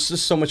there's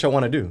just so much I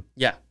want to do.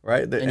 Yeah.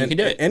 Right? And you can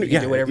do it. And you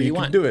can do whatever you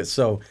want. You can do it.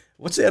 So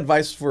what's the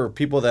advice for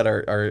people that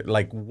are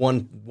like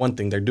one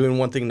thing? They're doing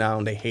one thing now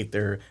and they hate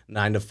their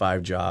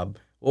 9-to-5 job.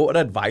 What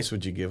advice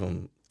would you give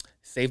them?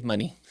 Save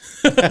money.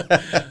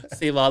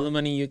 Save all the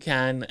money you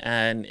can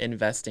and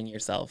invest in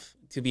yourself.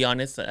 To be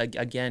honest,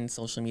 again,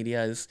 social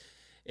media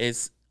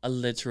is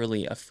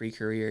literally a free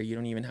career. You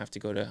don't even have to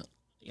go to,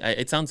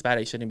 it sounds bad,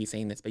 I shouldn't be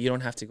saying this, but you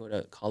don't have to go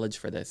to college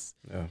for this.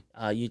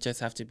 Yeah. You just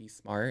have to be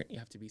smart. You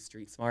have to be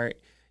street smart.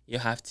 You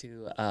have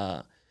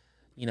to,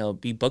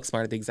 be book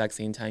smart at the exact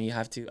same time. You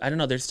have to, I don't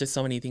know, there's just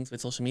so many things with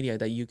social media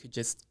that you could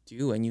just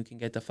do and you can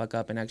get the fuck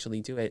up and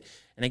actually do it.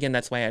 And again,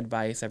 that's why I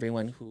advise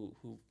everyone who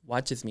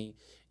watches me,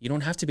 you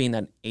don't have to be in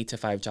that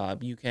 8-to-5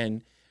 job. You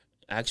can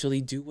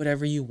actually do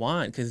whatever you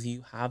want because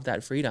you have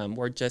that freedom.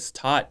 We're just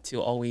taught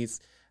to always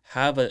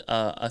have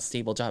a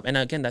stable job. And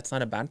again, that's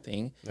not a bad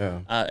thing.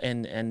 Yeah.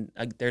 And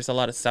there's a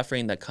lot of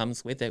suffering that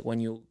comes with it when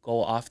you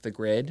go off the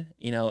grid,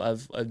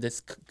 of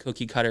this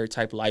cookie cutter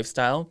type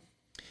lifestyle.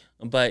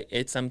 But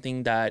it's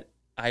something that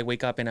I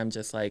wake up and I'm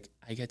just like,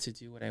 I get to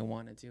do what I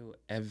want to do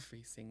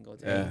every single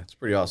day. Yeah, it's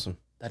pretty awesome.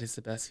 That is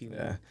the best feeling.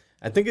 Yeah.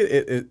 I think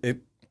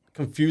it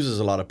confuses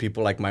a lot of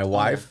people. Like my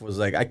wife was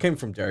like, I came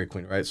from Dairy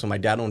Queen, right? So my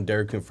dad owned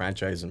Dairy Queen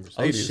franchise in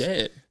Mercedes. Oh,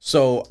 shit.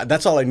 So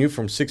that's all I knew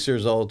from 6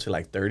 years old to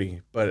like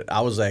 30. But I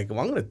was like,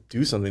 well, I'm going to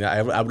do something.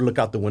 I would look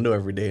out the window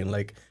every day and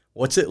like,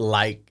 what's it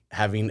like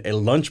having a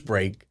lunch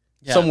break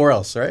somewhere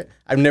else, right?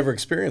 I've never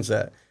experienced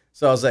that.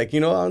 So I was like,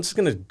 I'm just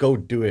going to go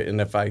do it. And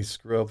if I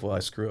screw up, well, I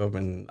screw up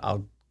and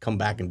I'll come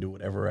back and do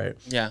whatever, right?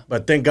 Yeah.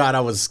 But thank God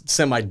I was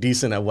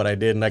semi-decent at what I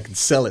did and I could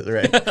sell it,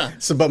 right?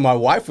 But my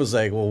wife was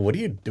like, well, what are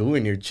you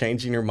doing? You're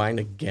changing your mind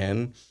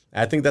again.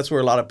 And I think that's where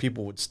a lot of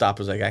people would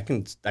stop is like, I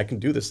can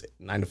do this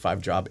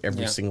 9-to-5 job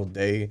every single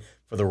day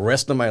for the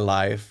rest of my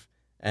life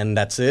and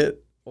that's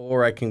it.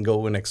 Or I can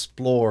go and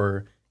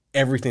explore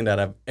everything that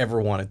I've ever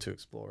wanted to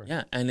explore.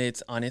 Yeah. And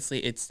it's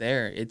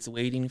there. It's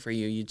waiting for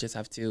you. You just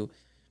have to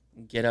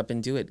get up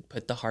and do it.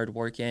 Put the hard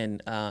work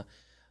in.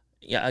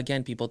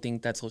 Again, people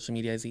think that social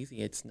media is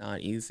easy. It's not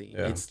easy.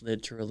 Yeah. It's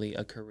literally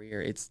a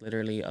career. It's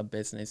literally a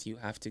business. You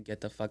have to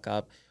get the fuck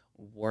up,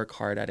 work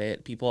hard at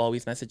it. People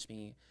always message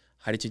me,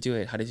 how did you do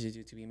it? How did you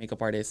do to be a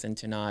makeup artist and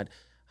to not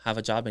have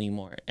a job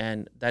anymore?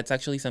 And that's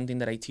actually something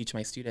that I teach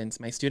my students.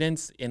 My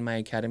students in my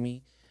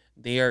academy,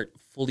 they are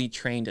fully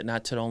trained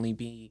not to only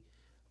be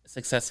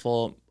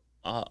successful,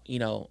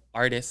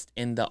 artists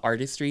in the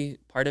artistry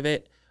part of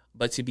it,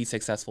 but to be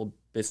successful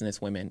business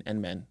women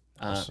and men.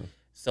 Awesome.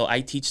 So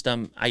I teach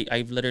them,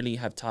 I literally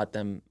have taught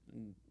them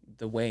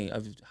the way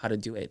of how to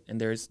do it.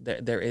 And there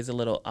is a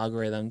little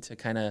algorithm to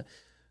kind of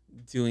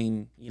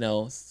doing,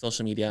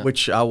 social media.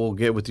 Which I will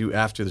get with you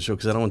after the show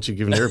because I don't want you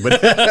giving everybody.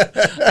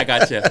 I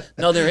got you.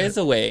 No, there is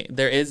a way.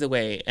 There is a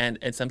way. And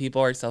some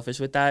people are selfish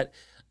with that.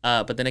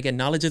 But then again,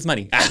 knowledge is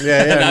money.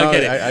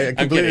 I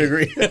completely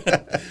agree.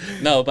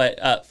 No,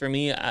 but for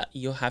me,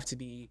 you have to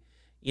be,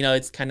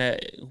 it's kind of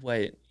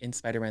what in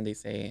Spider-Man they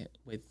say,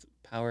 with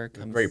power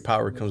comes... Great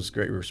power comes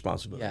great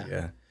responsibility.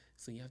 Yeah.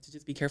 So you have to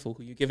just be careful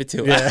who you give it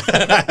to. Yeah,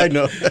 I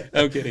know.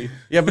 I'm kidding.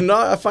 Yeah, but no,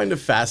 I find it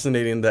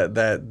fascinating that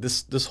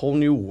this whole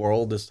new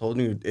world,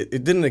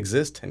 it didn't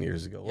exist 10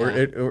 years ago, or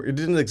it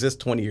didn't exist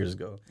 20 years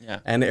ago. Yeah.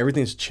 And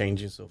everything's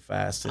changing so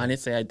fast.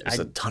 Honestly, there's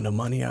a ton of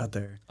money out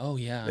there. Oh,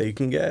 yeah. That you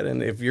can get.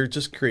 And if you're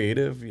just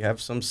creative, you have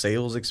some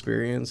sales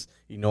experience,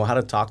 you know how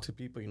to talk to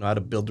people, you know how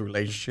to build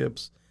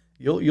relationships,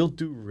 you'll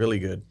do really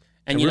good.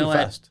 And you know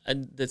what?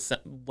 This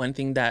one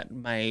thing that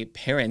my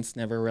parents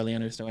never really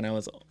understood when I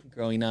was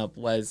growing up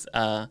was,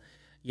 at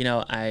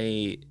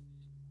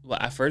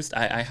first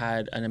I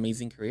had an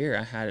amazing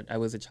career. I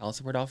was a child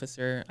support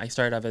officer. I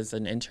started off as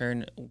an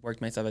intern,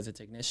 worked myself as a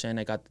technician.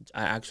 I got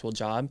an actual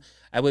job.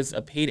 I was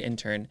a paid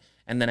intern,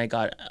 and then I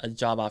got a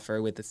job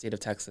offer with the state of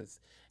Texas.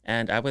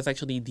 And I was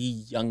actually the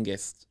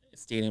youngest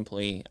state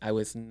employee. I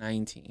was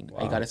 19.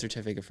 Wow. I got a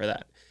certificate for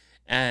that.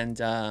 And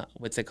I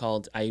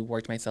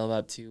worked myself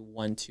up to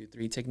 1, 2,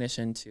 3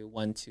 technician to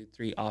 1, 2,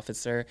 3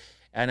 officer,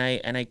 and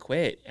I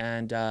quit.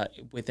 And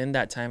within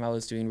that time, I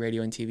was doing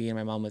radio and TV, and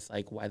my mom was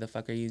like, "Why the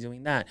fuck are you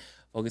doing that?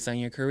 Focus on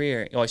your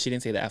career." Oh, she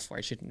didn't say the F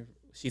word.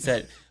 She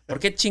said, "Por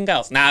qué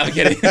chingados?" Nah, I'm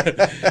kidding.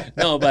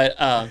 No, but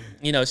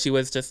she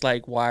was just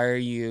like, "Why are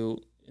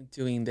you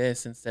doing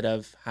this instead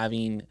of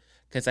having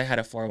because I had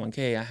a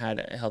 401k, I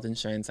had health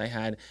insurance, I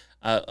had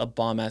a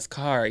bomb ass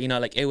car. You know,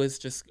 like it was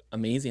just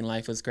amazing.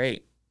 Life was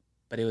great,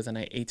 but it was an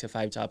 8 to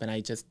 5 job, and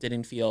I just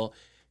didn't feel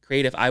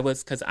creative.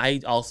 Because I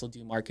also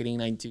do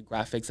marketing, I do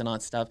graphics and all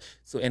that stuff.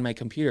 So in my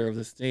computer of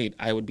the state,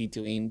 I would be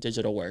doing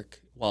digital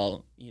work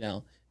while,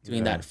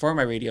 doing that for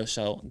my radio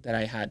show that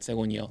I had,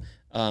 Según Yo.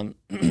 And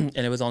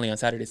it was only on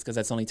Saturdays because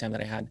that's the only time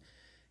that I had.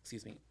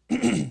 Excuse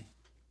me.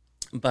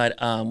 But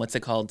what's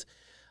it called?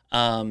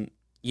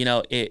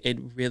 It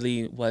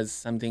really was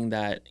something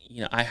that,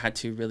 I had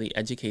to really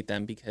educate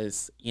them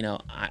because,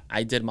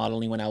 I did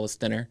modeling when I was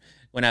thinner,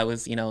 when I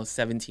was,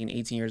 17,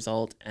 18 years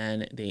old,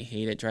 and they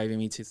hated driving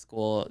me to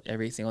school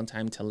every single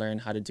time to learn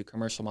how to do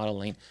commercial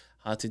modeling,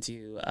 how to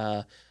do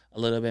a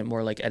little bit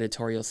more like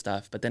editorial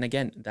stuff. But then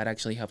again, that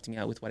actually helped me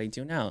out with what I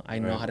do now. I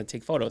know how to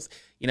take photos,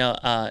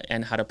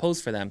 and how to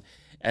pose for them.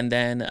 And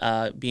then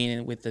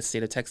being with the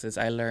state of Texas,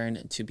 I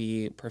learned to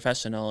be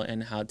professional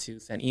and how to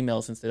send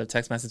emails instead of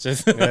text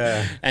messages,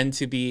 and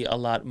to be a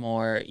lot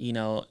more,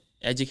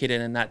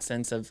 educated in that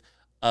sense of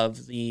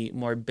the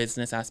more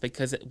business aspect.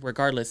 Because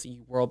regardless,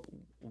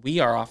 we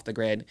are off the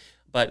grid,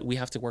 but we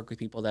have to work with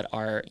people that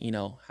are,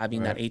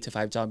 having that 8 to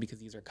 5 job because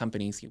these are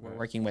companies we're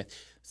working with.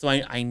 So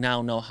I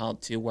now know how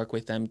to work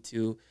with them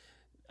to,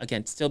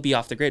 again, still be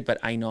off the grid, but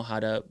I know how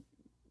to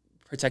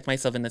protect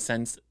myself in the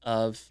sense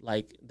of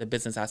like the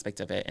business aspect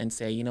of it and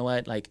say, you know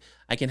what, like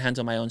I can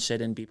handle my own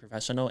shit and be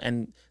professional.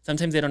 And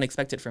sometimes they don't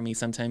expect it from me.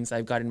 Sometimes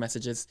I've gotten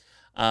messages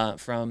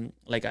from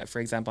like, for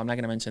example, I'm not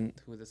going to mention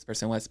who this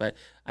person was, but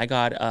I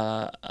got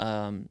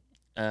an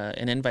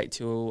invite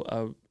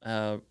to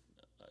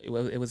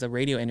it was a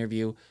radio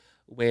interview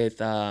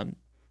with,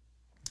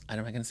 I'm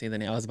not going to say the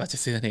name. I was about to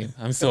say the name.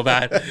 I'm so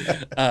bad.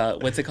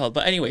 What's it called?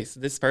 But anyways,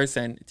 this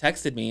person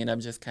texted me and I'm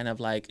just kind of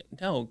like,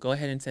 no, go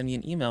ahead and send me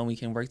an email and we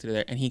can work through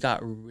there. And he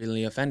got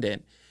really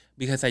offended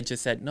because I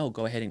just said, no,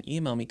 go ahead and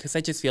email me. Because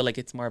I just feel like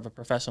it's more of a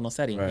professional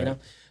setting,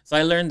 So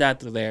I learned that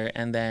through there.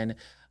 And then,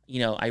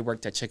 I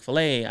worked at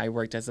Chick-fil-A. I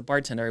worked as a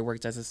bartender. I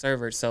worked as a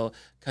server. So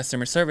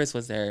customer service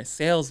was there.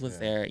 Sales was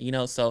there,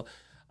 So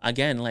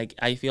again, like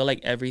I feel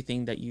like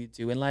everything that you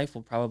do in life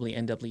will probably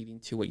end up leading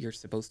to what you're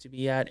supposed to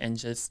be at. And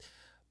just,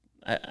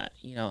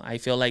 I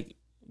feel like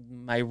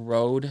my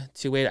road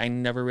to it, I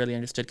never really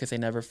understood because I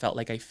never felt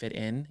like I fit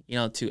in,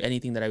 to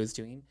anything that I was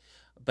doing.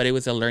 But it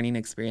was a learning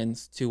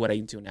experience to what I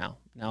do now.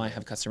 Now I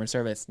have customer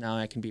service. Now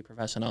I can be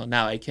professional.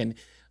 Now I can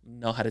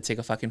know how to take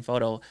a fucking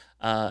photo.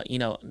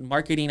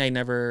 Marketing, I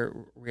never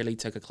really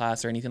took a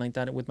class or anything like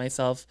that with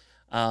myself.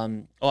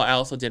 I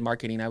also did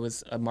marketing. I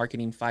was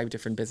marketing 5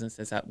 different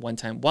businesses at one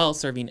time while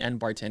serving and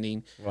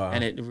bartending. Wow.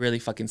 And it really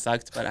fucking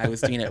sucked, but I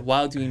was doing it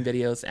while doing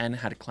videos and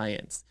had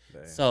clients.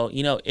 Dang. So,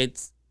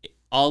 it's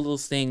all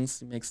those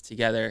things mixed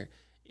together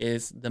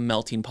is the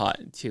melting pot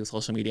to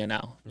social media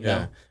now. You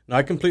know? No,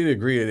 I completely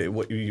agree.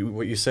 What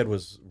you said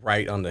was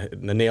right on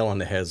the nail on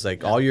the head. It's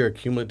like all your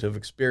cumulative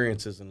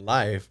experiences in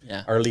life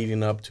are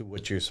leading up to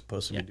what you're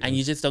supposed to be doing. And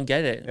you just don't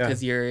get it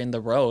because you're in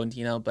the road,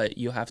 but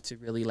you have to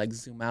really like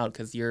zoom out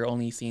because you're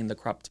only seeing the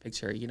cropped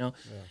picture,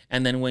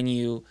 And then when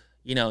you,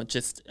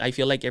 I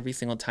feel like every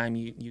single time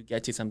you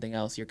get to something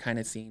else, you're kind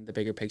of seeing the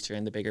bigger picture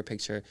and the bigger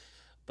picture.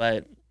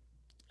 But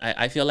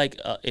I feel like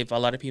if a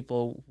lot of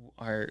people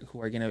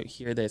who are going to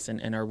hear this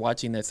and are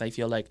watching this, I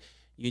feel like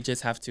you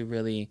just have to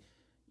really,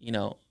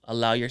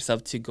 allow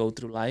yourself to go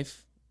through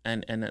life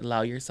and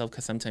allow yourself,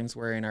 because sometimes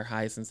we're in our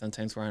highs and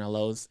sometimes we're in our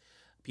lows.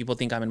 People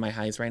think I'm in my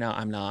highs right now.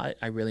 I'm not.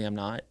 I really am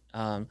not.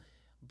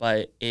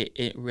 But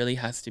it really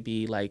has to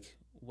be like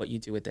what you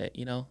do with it,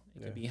 It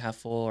could be half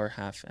full or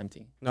half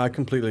empty. No, I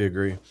completely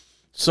agree.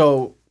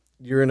 So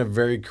you're in a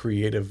very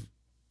creative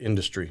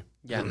industry.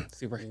 Yeah,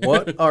 super.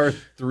 What are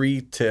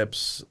 3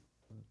 tips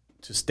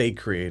to stay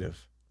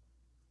creative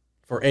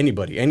for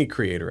anybody, any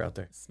creator out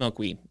there? Smoke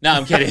weed. No,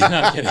 I'm kidding.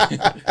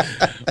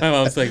 My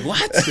mom's like,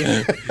 what?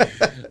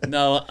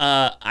 No,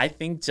 I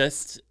think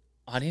just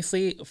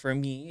honestly, for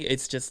me,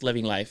 it's just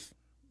living life,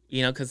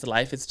 because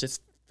life is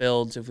just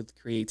filled with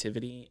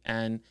creativity.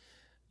 And,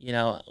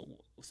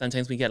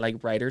 sometimes we get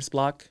like writer's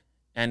block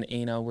and,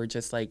 we're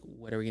just like,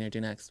 what are we going to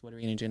do next? What are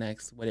we going to do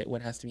next?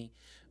 What has to be?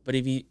 But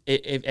if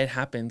it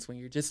happens when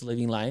you're just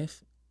living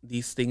life,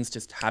 these things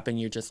just happen.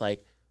 You're just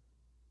like,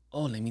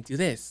 oh, let me do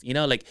this,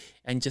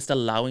 and just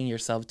allowing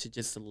yourself to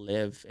just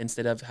live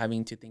instead of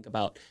having to think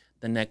about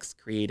the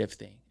next creative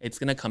thing. It's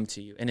going to come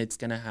to you and it's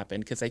going to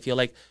happen. Because I feel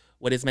like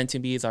what is meant to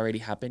be is already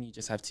happened. You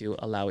just have to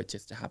allow it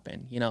just to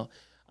happen,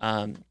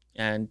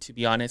 and to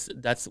be honest,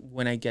 that's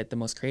when I get the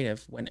most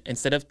creative. When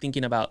instead of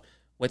thinking about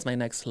what's my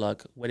next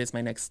look, what is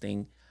my next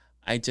thing,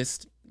 I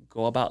just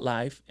go about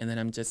life and then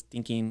I'm just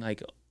thinking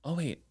like, oh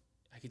wait,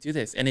 I could do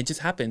this, and it just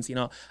happens.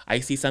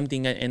 I see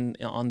something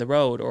on the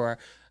road, or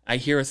I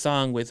hear a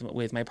song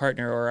with my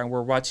partner, or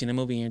we're watching a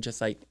movie, and you're just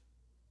like,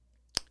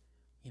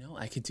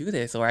 I could do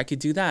this, or I could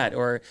do that,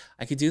 or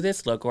I could do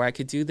this look, or I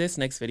could do this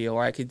next video,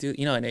 or I could do,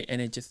 and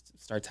it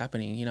just starts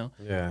happening.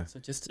 Yeah. So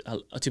just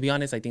to be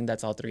honest, I think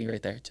that's all 3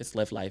 right there. Just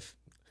live life.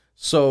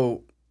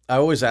 So I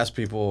always ask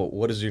people,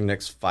 what does your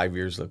next 5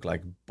 years look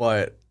like?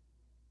 But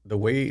the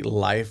way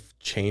life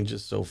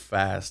changes so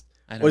fast.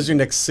 I What don't does your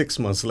know. next 6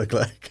 months look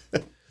like?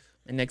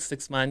 The next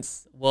 6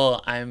 months,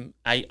 well,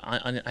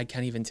 I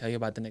can't even tell you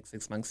about the next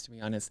 6 months, to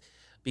be honest,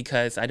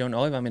 because I don't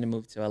know if I'm going to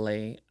move to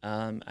LA.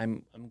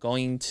 I'm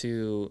going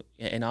to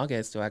in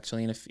August, or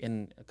actually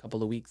in a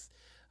couple of weeks,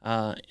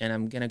 and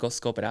I'm gonna go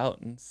scope it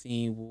out and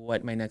see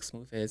what my next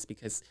move is,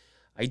 because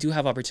I do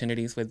have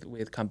opportunities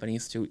with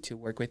companies to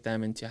work with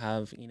them and to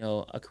have,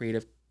 a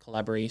creative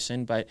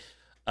collaboration, but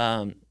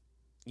um,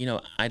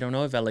 I don't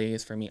know if LA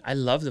is for me. I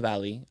love the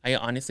Valley. I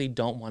honestly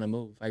don't want to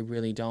move. I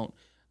really don't.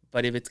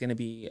 But if it's going to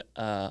be,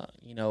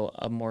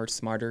 a more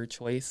smarter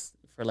choice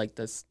for like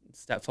this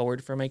step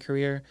forward for my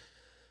career,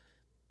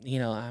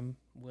 I'm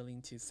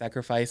willing to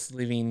sacrifice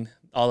leaving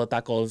all the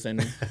tacos and,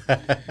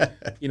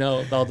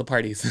 all the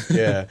parties.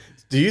 Yeah.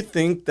 Do you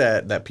think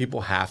that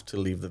people have to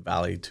leave the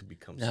valley to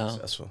become No,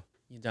 successful?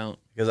 you don't.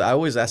 Because I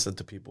always ask that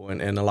to people,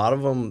 and a lot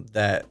of them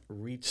that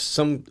reach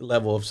some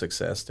level of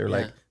success, they're Yeah,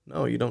 like,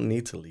 no, you don't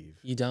need to leave.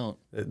 you don't.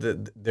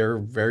 They're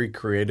very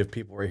creative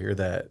people right here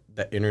that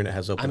internet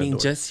has I opened a mean, door.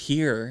 just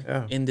here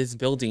Yeah. in this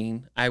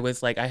building, I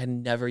was like, I had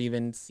never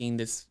even seen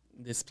this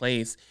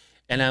place,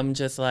 and I'm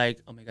just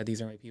like, oh my god,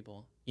 these are my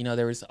people.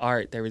 There was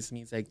art, there was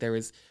music, there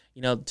was,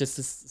 just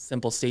this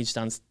simple stage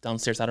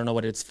downstairs. I don't know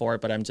what it's for,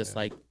 but I'm just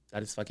like,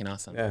 that is fucking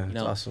awesome. Yeah,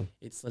 it's awesome.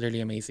 It's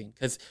literally amazing.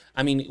 Because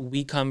I mean,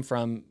 we come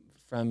from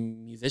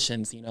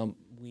musicians.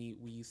 We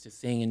used to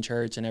sing in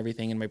church and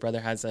everything, and my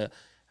brother has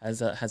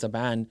a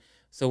band.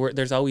 So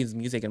there's always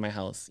music in my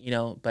house,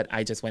 but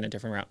I just went a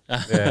different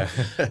route. Yeah.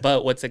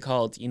 But what's it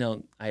called?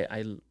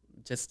 I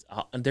just,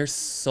 there's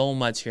so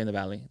much here in the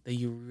Valley that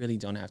you really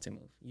don't have to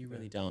move. You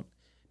really don't.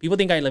 People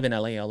think I live in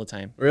LA all the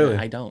time. Really?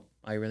 I don't.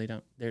 I really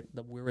don't.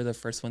 We were the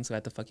first ones who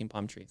had the fucking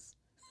palm trees.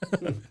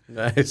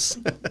 Nice.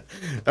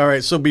 All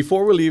right. So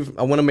before we leave,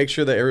 I want to make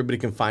sure that everybody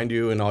can find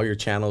you and all your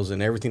channels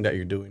and everything that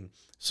you're doing.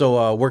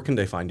 So where can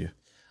they find you?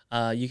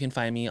 You can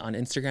find me on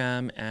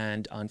Instagram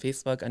and on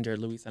Facebook under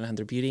Luis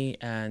Alejandro Beauty.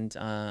 And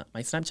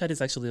my Snapchat is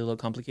actually a little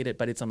complicated,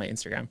 but it's on my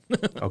Instagram.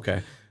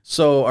 Okay.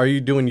 So are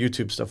you doing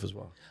YouTube stuff as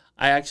well?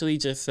 I actually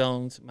just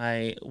filmed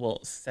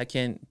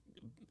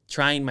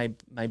trying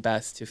my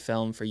best to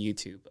film for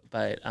YouTube.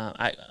 But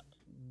I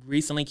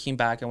recently came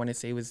back. I want to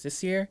say it was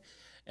this year,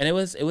 and it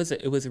was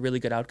a really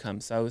good outcome.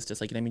 So I was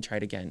just like, let me try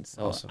it again.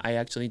 So Awesome. I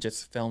actually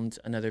just filmed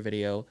another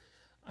video.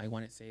 I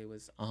want to say it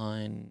was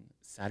on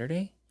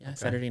Saturday. Yeah, okay.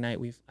 Saturday night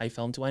I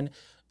filmed one.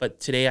 But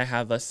today I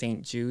have a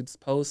St. Jude's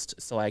post,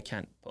 so I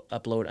can't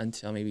upload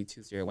until maybe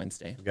Tuesday or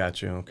Wednesday.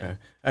 Got you. Okay. Yeah.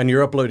 And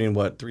you're uploading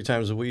what, 3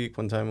 times a week,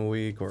 1 time a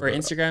week, or for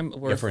Instagram?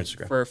 for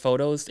Instagram. For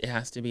photos, it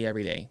has to be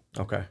every day.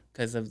 Okay.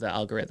 Because of the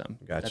algorithm.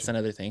 Gotcha. That's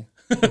another thing.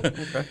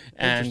 Okay.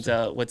 And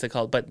what's it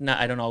called? But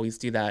I don't always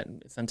do that.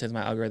 Sometimes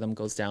my algorithm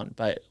goes down.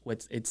 But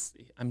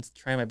I'm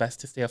trying my best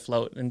to stay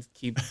afloat and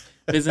keep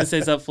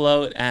businesses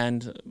afloat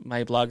and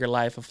my blogger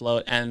life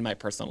afloat and my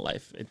personal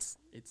life. It's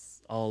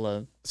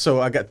all.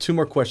 So I got 2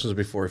 more questions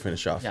before we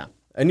finish off. Yeah.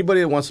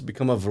 Anybody that wants to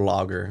become a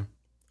vlogger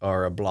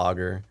or a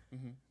blogger,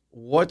 Mm-hmm.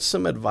 what's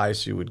some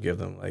advice you would give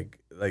them? Like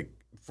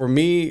for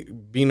me,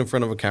 being in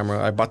front of a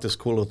camera, I bought this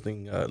cool little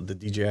thing, the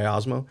DJI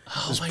Osmo.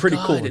 Oh it's my pretty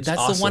God, cool. It's that's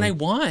awesome. the one I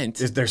want.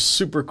 They're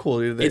super cool.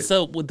 It's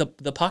with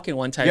the pocket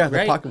one type, yeah, right?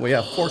 the pocket one.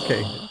 Yeah,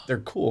 4K. They're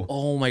cool.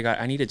 Oh my God,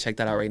 I need to check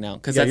that out right now,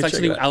 because Yeah, that's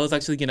actually I was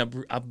actually gonna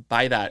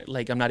buy that.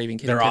 Like, I'm not even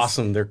kidding. They're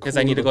awesome. They're cool because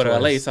I need to go to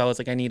toys. LA, so I was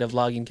like, I need a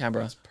vlogging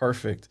camera.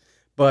 Perfect.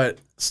 But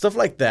stuff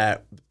like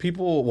that,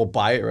 people will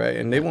buy it, right?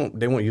 And they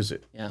won't use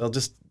it. Yeah. They'll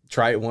just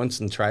try it once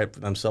and try it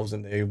for themselves,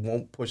 and they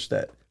won't push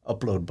that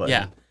upload button.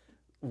 Yeah.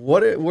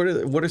 What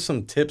are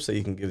some tips that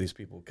you can give these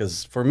people?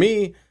 Because for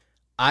me,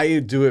 I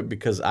do it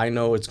because I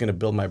know it's gonna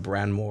build my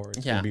brand more.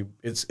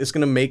 It's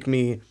gonna make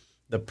me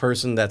the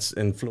person that's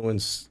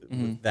influenced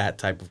with that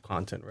type of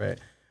content, right?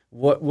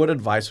 What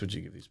advice would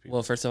you give these people?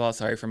 Well, first of all,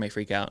 sorry for my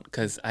freak out,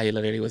 because I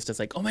literally was just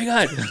like, oh my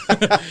God.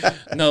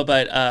 No,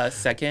 but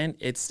second,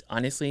 it's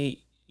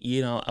honestly,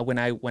 when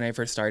I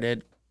first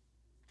started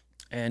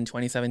in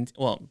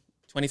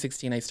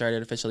 2016 I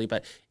started officially,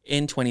 but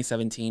in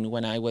 2017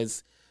 when I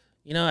was,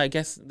 I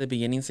guess the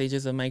beginning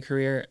stages of my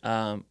career,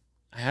 I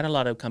had a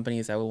lot of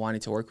companies that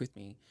wanted to work with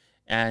me,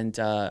 and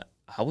I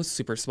was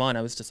super small, and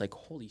I was just like,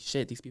 holy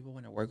shit, these people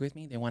want to work with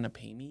me, they want to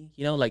pay me,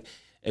 like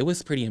it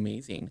was pretty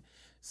amazing.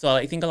 So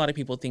I think a lot of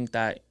people think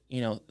that,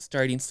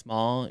 starting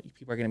small,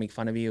 people are going to make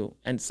fun of you.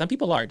 And some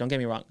people are, don't get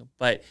me wrong.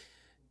 But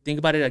think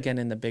about it again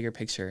in the bigger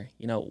picture,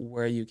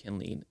 where you can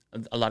lead.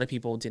 A lot of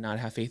people did not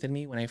have faith in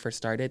me when I first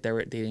started.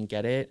 They didn't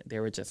get it. They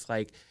were just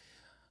like,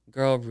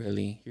 girl,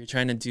 really? You're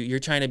trying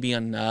to be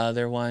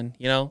another one,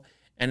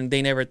 And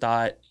they never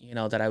thought,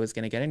 that I was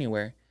going to get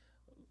anywhere.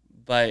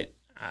 But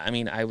I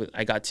mean,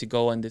 I got to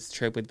go on this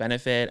trip with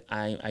benefit.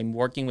 I'm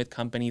working with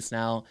companies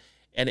now.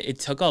 And it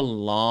took a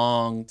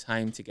long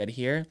time to get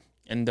here.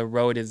 And the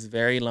road is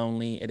very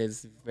lonely. It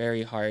is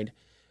very hard.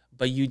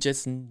 But you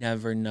just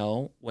never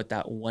know what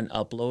that one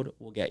upload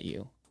will get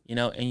you,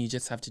 and you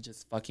just have to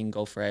just fucking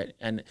go for it.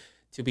 And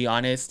to be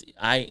honest,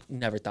 I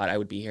never thought I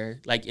would be here.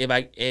 Like,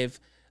 if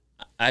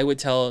I would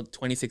tell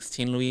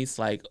 2016 Luis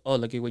like, oh,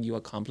 look at what you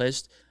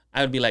accomplished.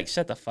 I would be like,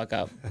 shut the fuck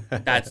up.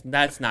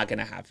 That's not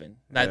gonna happen.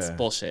 That's Yeah.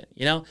 bullshit,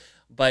 you know.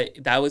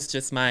 But that was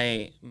just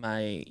my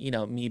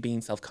me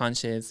being self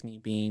conscious, me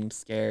being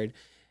scared,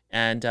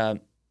 and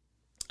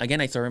again,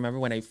 I still remember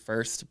when I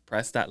first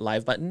pressed that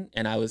live button,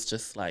 and I was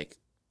just like,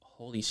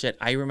 holy shit.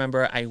 I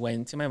remember I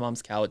went to my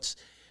mom's couch,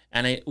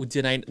 and I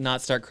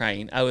not start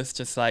crying. I was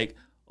just like,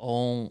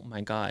 oh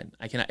my god,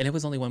 I cannot. And it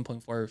was only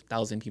 1.4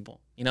 thousand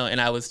people, you know. And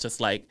I was just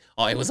like,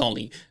 oh, it was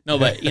only no,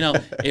 but you know,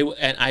 it.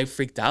 And I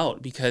freaked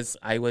out because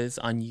I was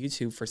on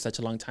YouTube for such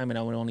a long time, and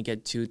I would only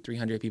get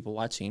 200-300 people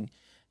watching.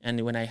 And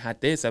when I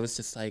had this, I was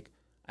just like,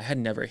 I had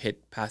never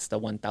hit past the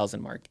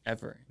 1,000 mark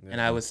ever,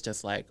 and I Yeah. was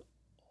just like,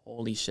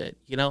 holy shit,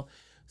 you know.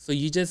 So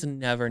you just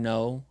never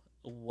know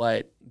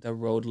what the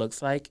road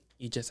looks like.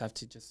 You just have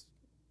to just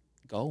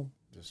go.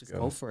 Just go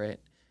go. for it.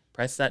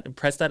 Press that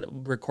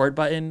record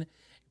button,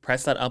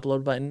 press that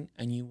upload button,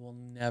 and you will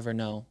never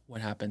know what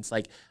happens.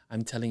 Like,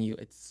 I'm telling you,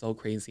 it's so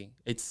crazy.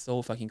 It's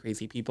so fucking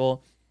crazy.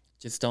 People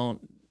just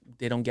don't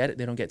get it.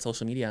 They don't get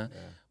social media. Yeah.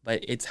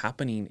 But it's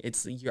happening.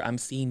 I'm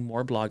seeing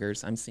more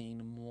bloggers. I'm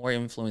seeing more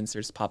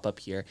influencers pop up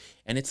here.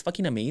 And it's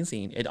fucking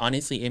amazing.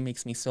 It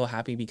makes me so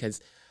happy because,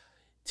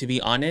 to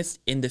be honest,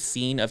 in the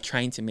scene of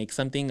trying to make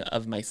something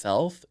of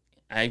myself,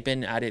 I've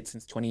been at it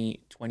since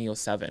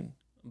 2007,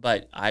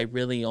 but I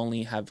really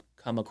only have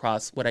come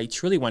across what I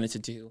truly wanted to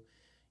do,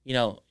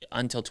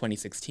 until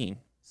 2016.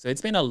 So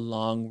it's been a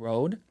long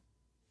road,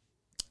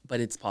 but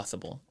it's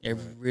possible. It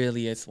Right.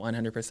 really is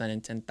 100%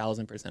 and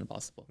 10,000%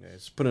 possible. Yeah,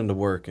 just put in the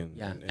work and,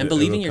 Yeah. and And it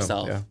believe will in come.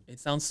 yourself. Yeah. It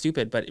sounds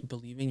stupid, but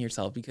believe in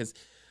yourself because,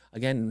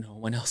 again, no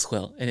one else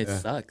will. And it Yeah.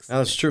 sucks. No,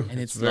 that's true. And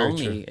it's very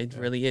lonely. true. It Yeah.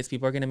 really is.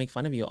 People are going to make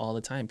fun of you all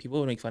the time. People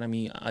would make fun of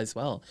me as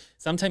well.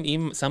 Sometimes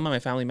even some of my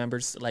family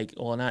members, like,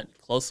 well, not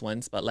close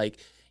ones, but like,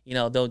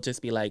 they'll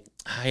just be like,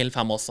 ay, el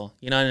famoso,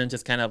 and I'm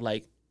just kind of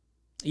like,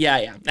 yeah,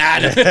 yeah. Nah,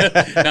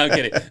 no, I'm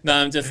kidding. No,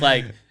 I'm just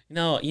like,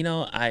 no,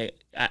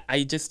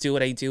 I just do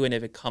what I do, and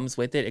if it comes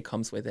with it, it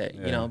comes with it.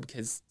 Yeah.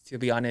 Because to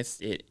be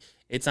honest,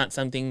 it's not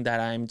something that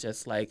I'm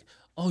just like,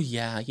 oh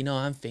yeah,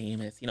 I'm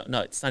famous. No,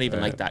 it's not even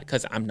like Right. that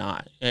because I'm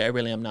not. I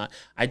really am not.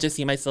 I just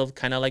see myself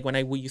kind of like when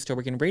I used to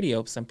work in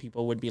radio. Some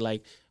people would be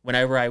like,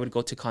 whenever I would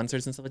go to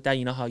concerts and stuff like that,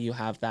 you know how you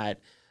have that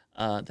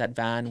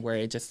van where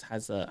it just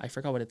has I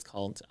forgot what it's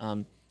called.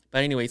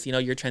 But anyways,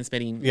 you're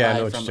transmitting Yeah, I know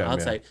live what from you're talking about,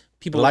 outside. yeah.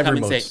 People would Live come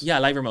and say, remotes. yeah,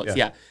 live remotes,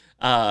 Yeah.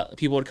 yeah.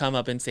 People would come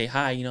up and say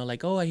hi,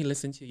 like, oh, I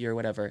listened to you or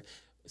whatever.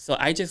 So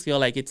I just feel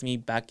like it's me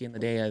back in the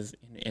day as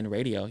in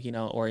radio,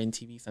 or in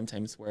TV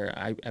sometimes where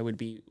I would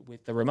be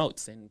with the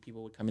remotes and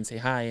people would come and say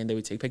hi and they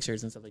would take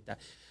pictures and stuff like that.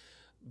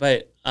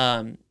 But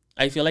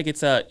I feel like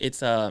it's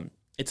a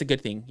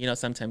good thing,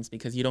 sometimes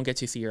because you don't get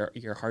to see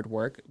your hard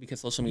work because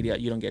social media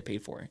you don't get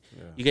paid for.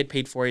 Yeah. You get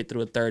paid for it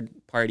through a third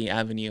party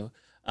avenue.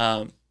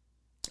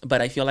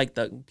 But I feel like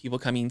the people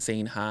coming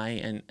saying hi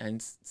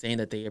and saying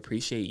that they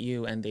appreciate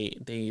you and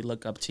they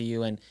look up to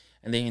you and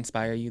they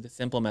inspire you, the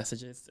simple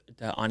messages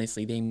that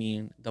honestly they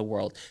mean the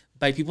world.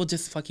 By people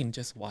just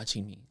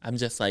watching me, I'm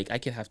just like, I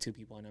could have two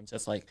people and I'm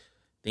just like,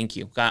 thank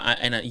you.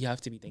 You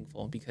have to be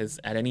thankful because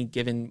at any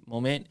given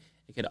moment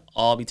it could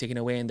all be taken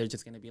away and they're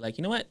just gonna be like,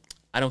 you know what,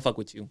 I don't fuck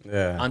with you.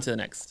 Yeah. On to the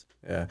next.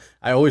 Yeah,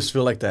 I always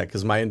feel like that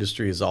because my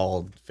industry is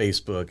all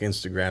Facebook,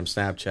 Instagram,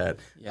 Snapchat.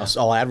 Yeah. It's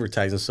all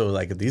advertising. So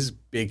like these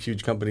big,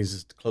 huge companies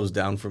just close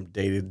down from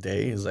day to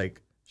day. It's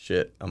like,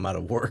 shit, I'm out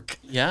of work.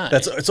 Yeah.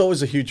 It's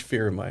always a huge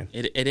fear of mine.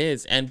 It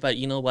is. But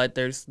you know what?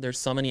 There's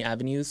so many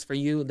avenues for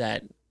you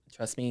that,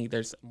 trust me,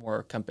 there's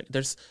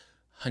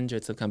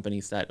hundreds of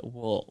companies that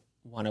will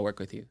want to work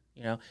with you,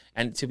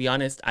 And to be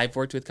honest, I've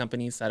worked with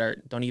companies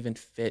that don't even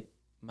fit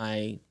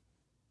my,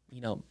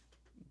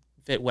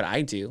 fit what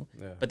I do,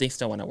 Yeah. but they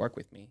still want to work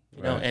with me,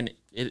 you know. Right.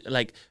 And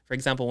like, for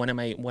example, one of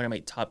my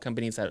top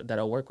companies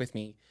that'll work with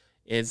me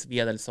is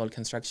Via del Sol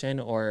Construction,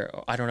 or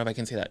I don't know if I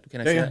can say that.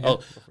 Can I say Yeah,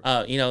 that?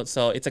 yeah. Oh,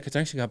 so it's a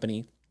construction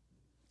company,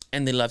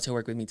 and they love to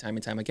work with me time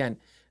and time again.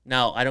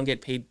 Now, I don't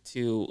get paid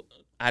to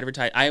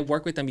advertise. I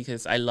work with them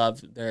because I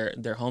love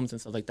their homes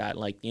and stuff like that.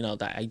 Like,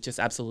 that I just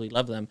absolutely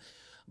love them.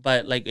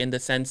 But like in the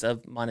sense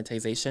of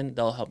monetization,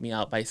 they'll help me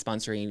out by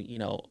sponsoring,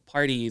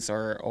 parties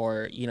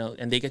or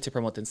and they get to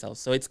promote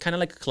themselves. So it's kind of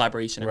like a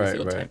collaboration every Right,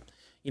 single right.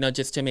 time,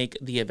 just to make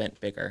the event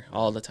bigger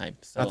all the time.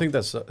 So I think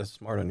that's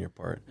smart on your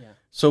part. Yeah.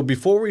 So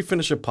before we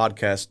finish a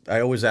podcast, I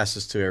always ask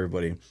this to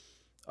everybody.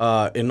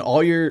 In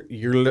all your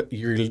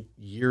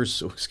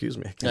years, excuse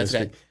me, I can't That's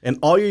speak. okay. In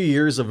all your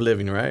years of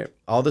living, right?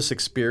 All this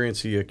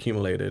experience you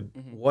accumulated,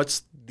 Mm-hmm.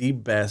 what's the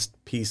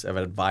best piece of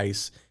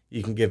advice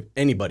you can give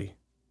anybody?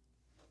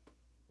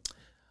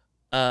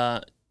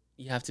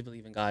 You have to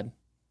believe in God.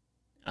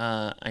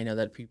 I know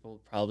that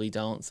people probably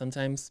don't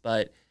sometimes,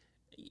 but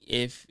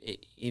if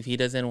he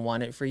doesn't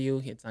want it for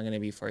you, it's not going to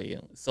be for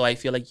you. So I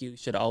feel like you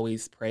should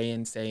always pray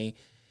and say,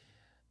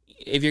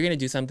 if you're going to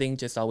do something,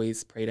 just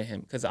always pray to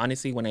him. Because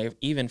honestly, when I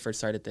even first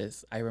started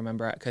this, I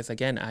remember, because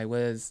again, I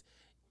was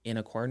in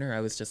a corner.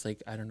 I was just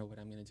like, I don't know what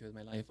I'm going to do with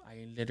my life.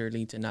 I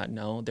literally did not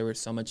know. There was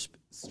so much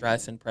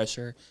stress and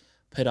pressure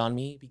put on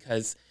me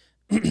because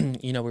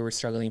we were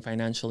struggling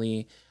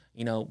financially.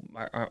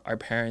 Our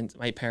parents,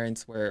 my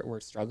parents were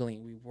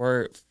struggling. We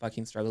were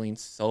fucking struggling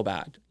so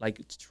bad.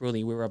 Like,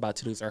 truly, we were about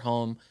to lose our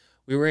home.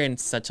 We were in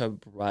such a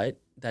rut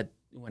that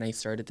when I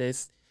started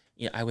this,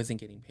 I wasn't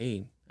getting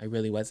paid. I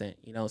really wasn't,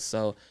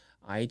 so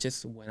I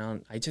just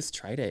I just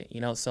tried it,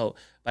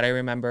 but I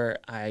remember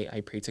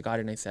I prayed to God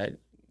and I said,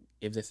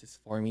 if this is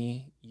for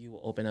me, you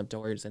will open up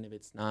doors. And if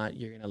it's not,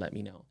 you're going to let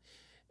me know.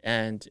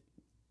 And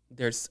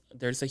there's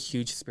a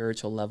huge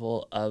spiritual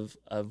level of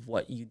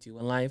what you do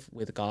in life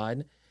with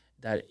God,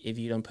 that if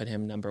you don't put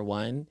him number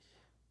one,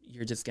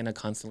 you're just going to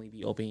constantly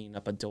be opening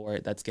up a door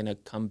that's going to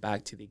come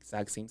back to the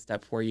exact same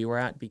step where you were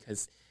at,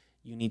 because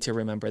you need to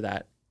remember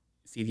that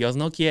si Dios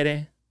no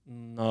quiere,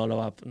 no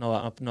va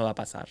a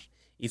pasar.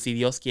 Y si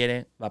Dios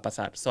quiere, va a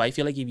pasar. So I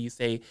feel like if you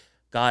say,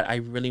 God, I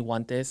really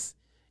want this,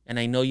 and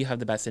I know you have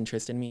the best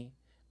interest in me,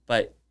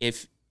 but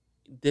if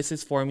this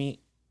is for me,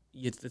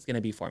 it's going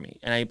to be for me.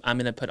 And I'm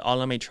going to put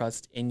all of my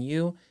trust in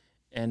you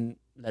and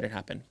let it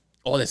happen.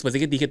 Oh, después de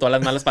que dije todas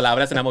las malas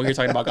palabras and I'm over here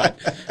talking about God.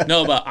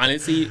 No, but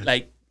honestly,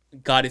 like,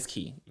 God is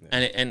key. Yeah.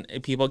 And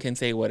people can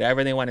say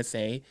whatever they want to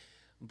say,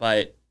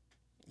 but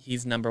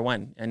he's number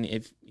one. And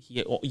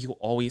you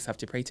always have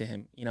to pray to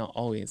him,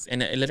 always.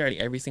 And literally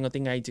every single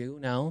thing I do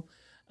now,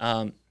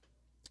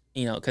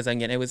 because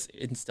again, it was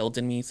instilled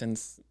in me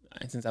since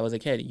I was a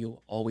kid.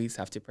 You always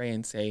have to pray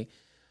and say,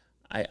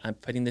 I'm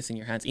putting this in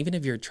your hands. Even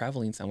if you're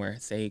traveling somewhere,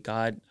 say,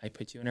 God, I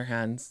put you in our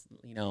hands,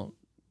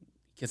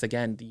 because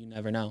again, you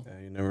never know. Yeah,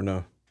 you never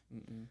know.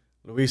 Mm-mm.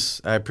 Luis,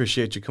 I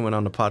appreciate you coming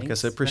on the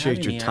podcast. Thanks, I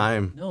appreciate your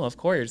time. No, of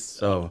course.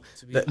 So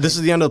this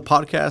is the end of the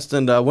podcast.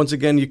 And once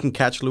again, you can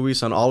catch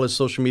Luis on all his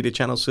social media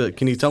channels.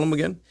 Can you tell them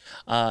again?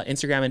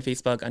 Instagram and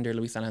Facebook under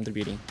Luis Alejandro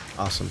Beauty.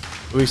 Awesome.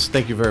 Luis,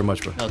 thank you very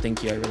much, bro. No,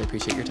 thank you. I really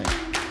appreciate your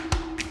time.